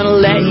 I'm gonna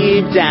let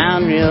you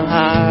down real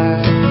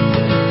hard.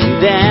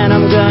 And then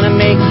I'm gonna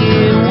make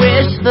you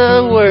wish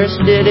the worst.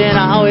 Didn't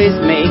always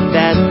make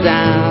that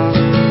sound.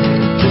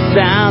 The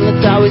sound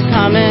that's always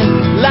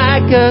coming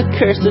like a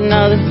curse.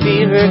 Another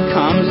fever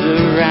comes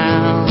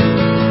around.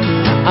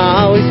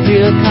 I always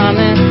feel it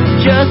coming,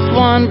 just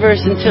one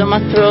verse until my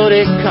throat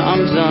it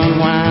comes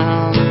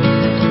unwound.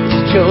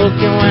 It's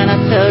choking when I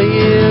tell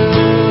you.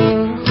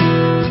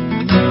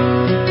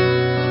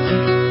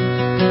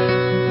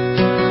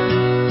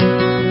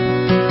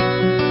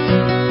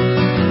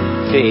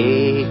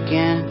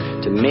 Faking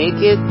to make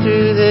it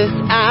through this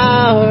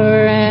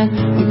hour, and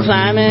I'm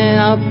climbing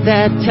up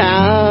that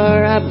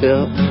tower I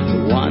built,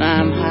 the one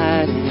I'm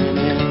hiding in.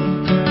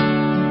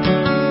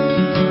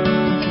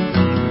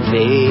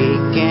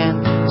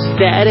 Faking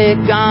static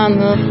on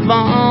the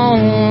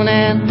phone,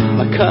 and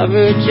my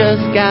cover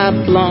just got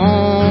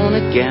blown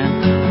again.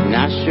 I'm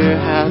not sure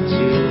how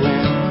to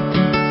win.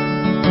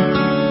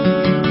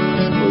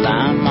 Well,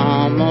 I'm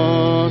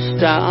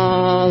almost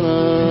all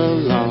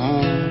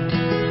alone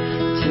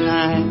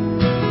tonight.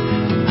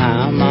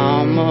 I'm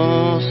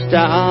almost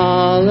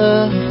all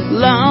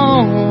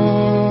alone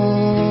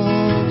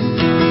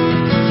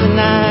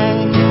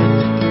tonight.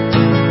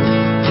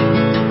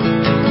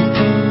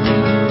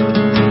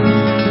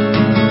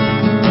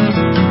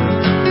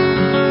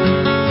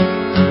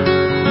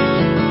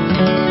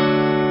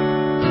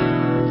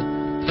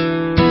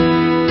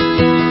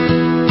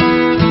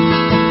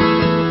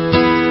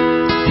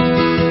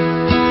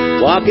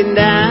 Walking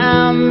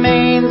down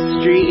Main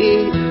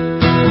Street,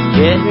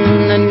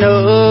 getting to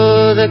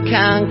know the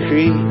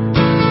concrete,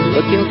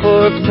 looking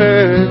for a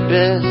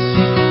purpose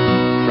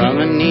from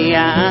a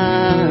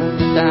neon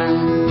sign.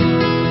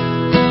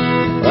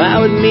 Well, I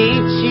would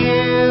meet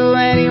you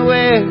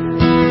anywhere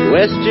the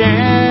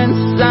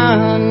western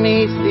sun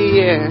meets the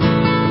air.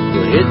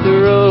 We'll hit the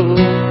road,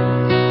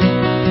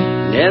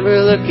 never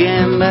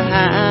looking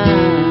behind.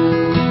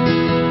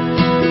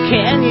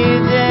 Can you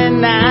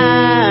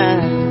deny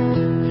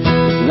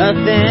there's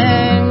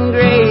nothing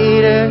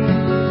greater,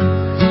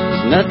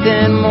 there's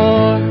nothing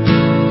more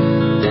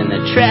than the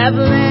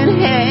traveling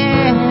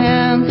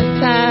hands of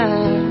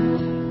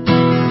time?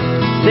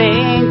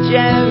 St.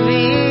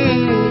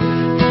 Genevieve,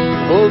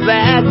 hold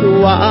back the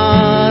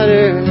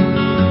water.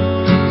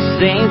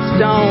 Saints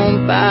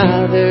don't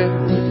bother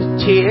with the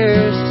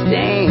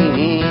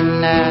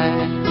tear-stained eye.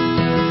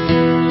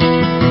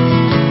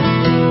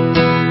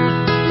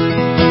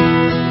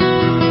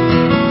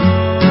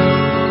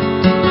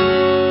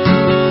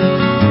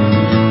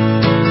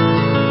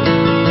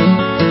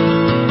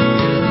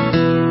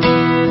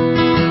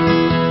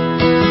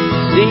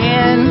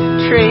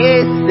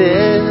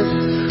 Traces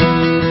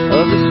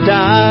of the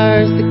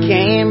stars that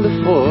came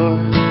before,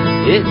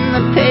 hitting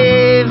the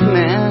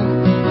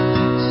pavement,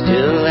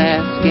 still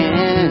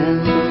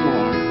asking for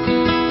more.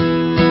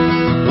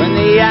 When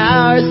the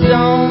hours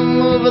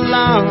don't move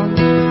along,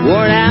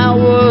 worn out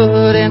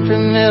wood and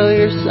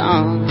familiar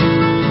songs,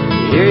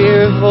 hear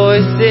your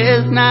voice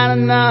is not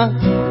enough,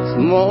 it's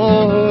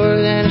more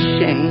than a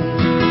shame.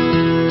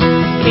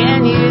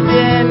 Can you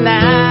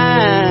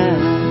deny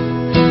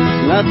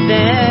there's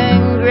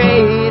nothing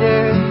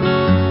greater,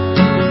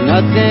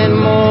 nothing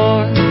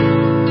more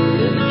than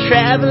the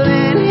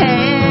traveling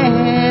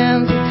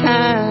hands of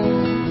time?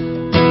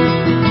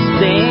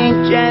 St.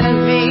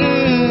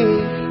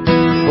 Genevieve,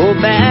 hold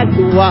back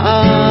the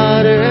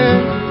water.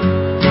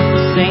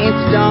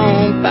 Saints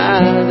don't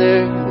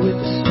bother with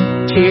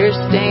the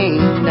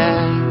tear-stained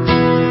eye.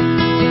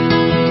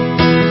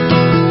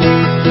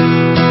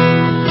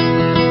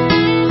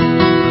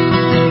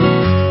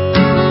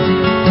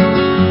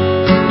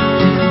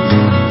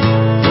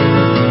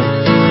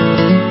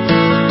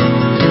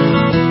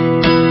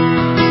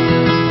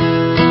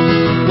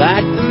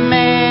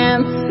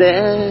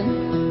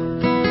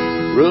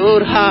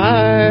 Rode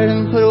hard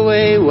and put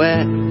away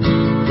wet,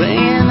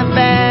 playing the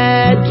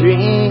bad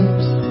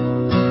dreams,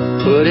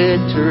 put it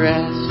to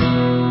rest.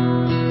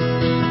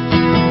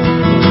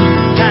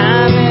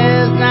 Time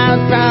is not a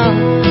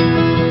problem,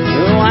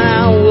 you're one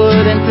out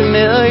wood and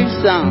familiar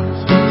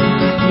songs.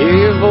 Hear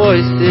your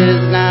voice is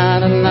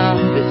not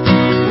enough,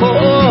 it's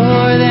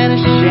more than a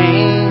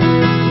shame.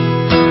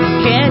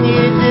 Can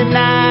you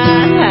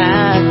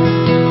deny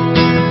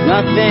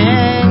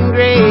nothing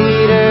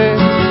greater,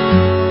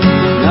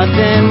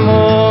 nothing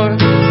more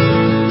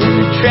than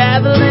the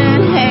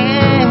traveling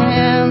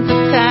hands of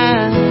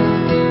time?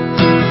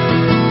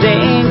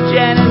 St.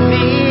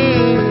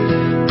 Genevieve,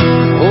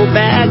 hold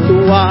back the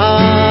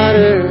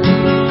water.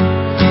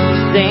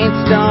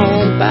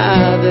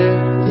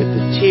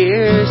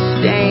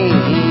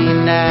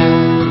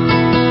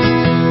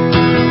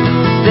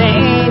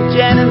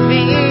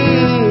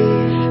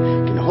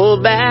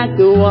 roll back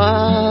the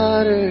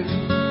water.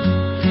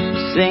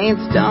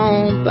 Saints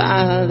don't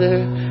bother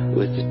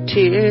with the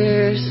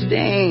tear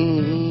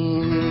stain.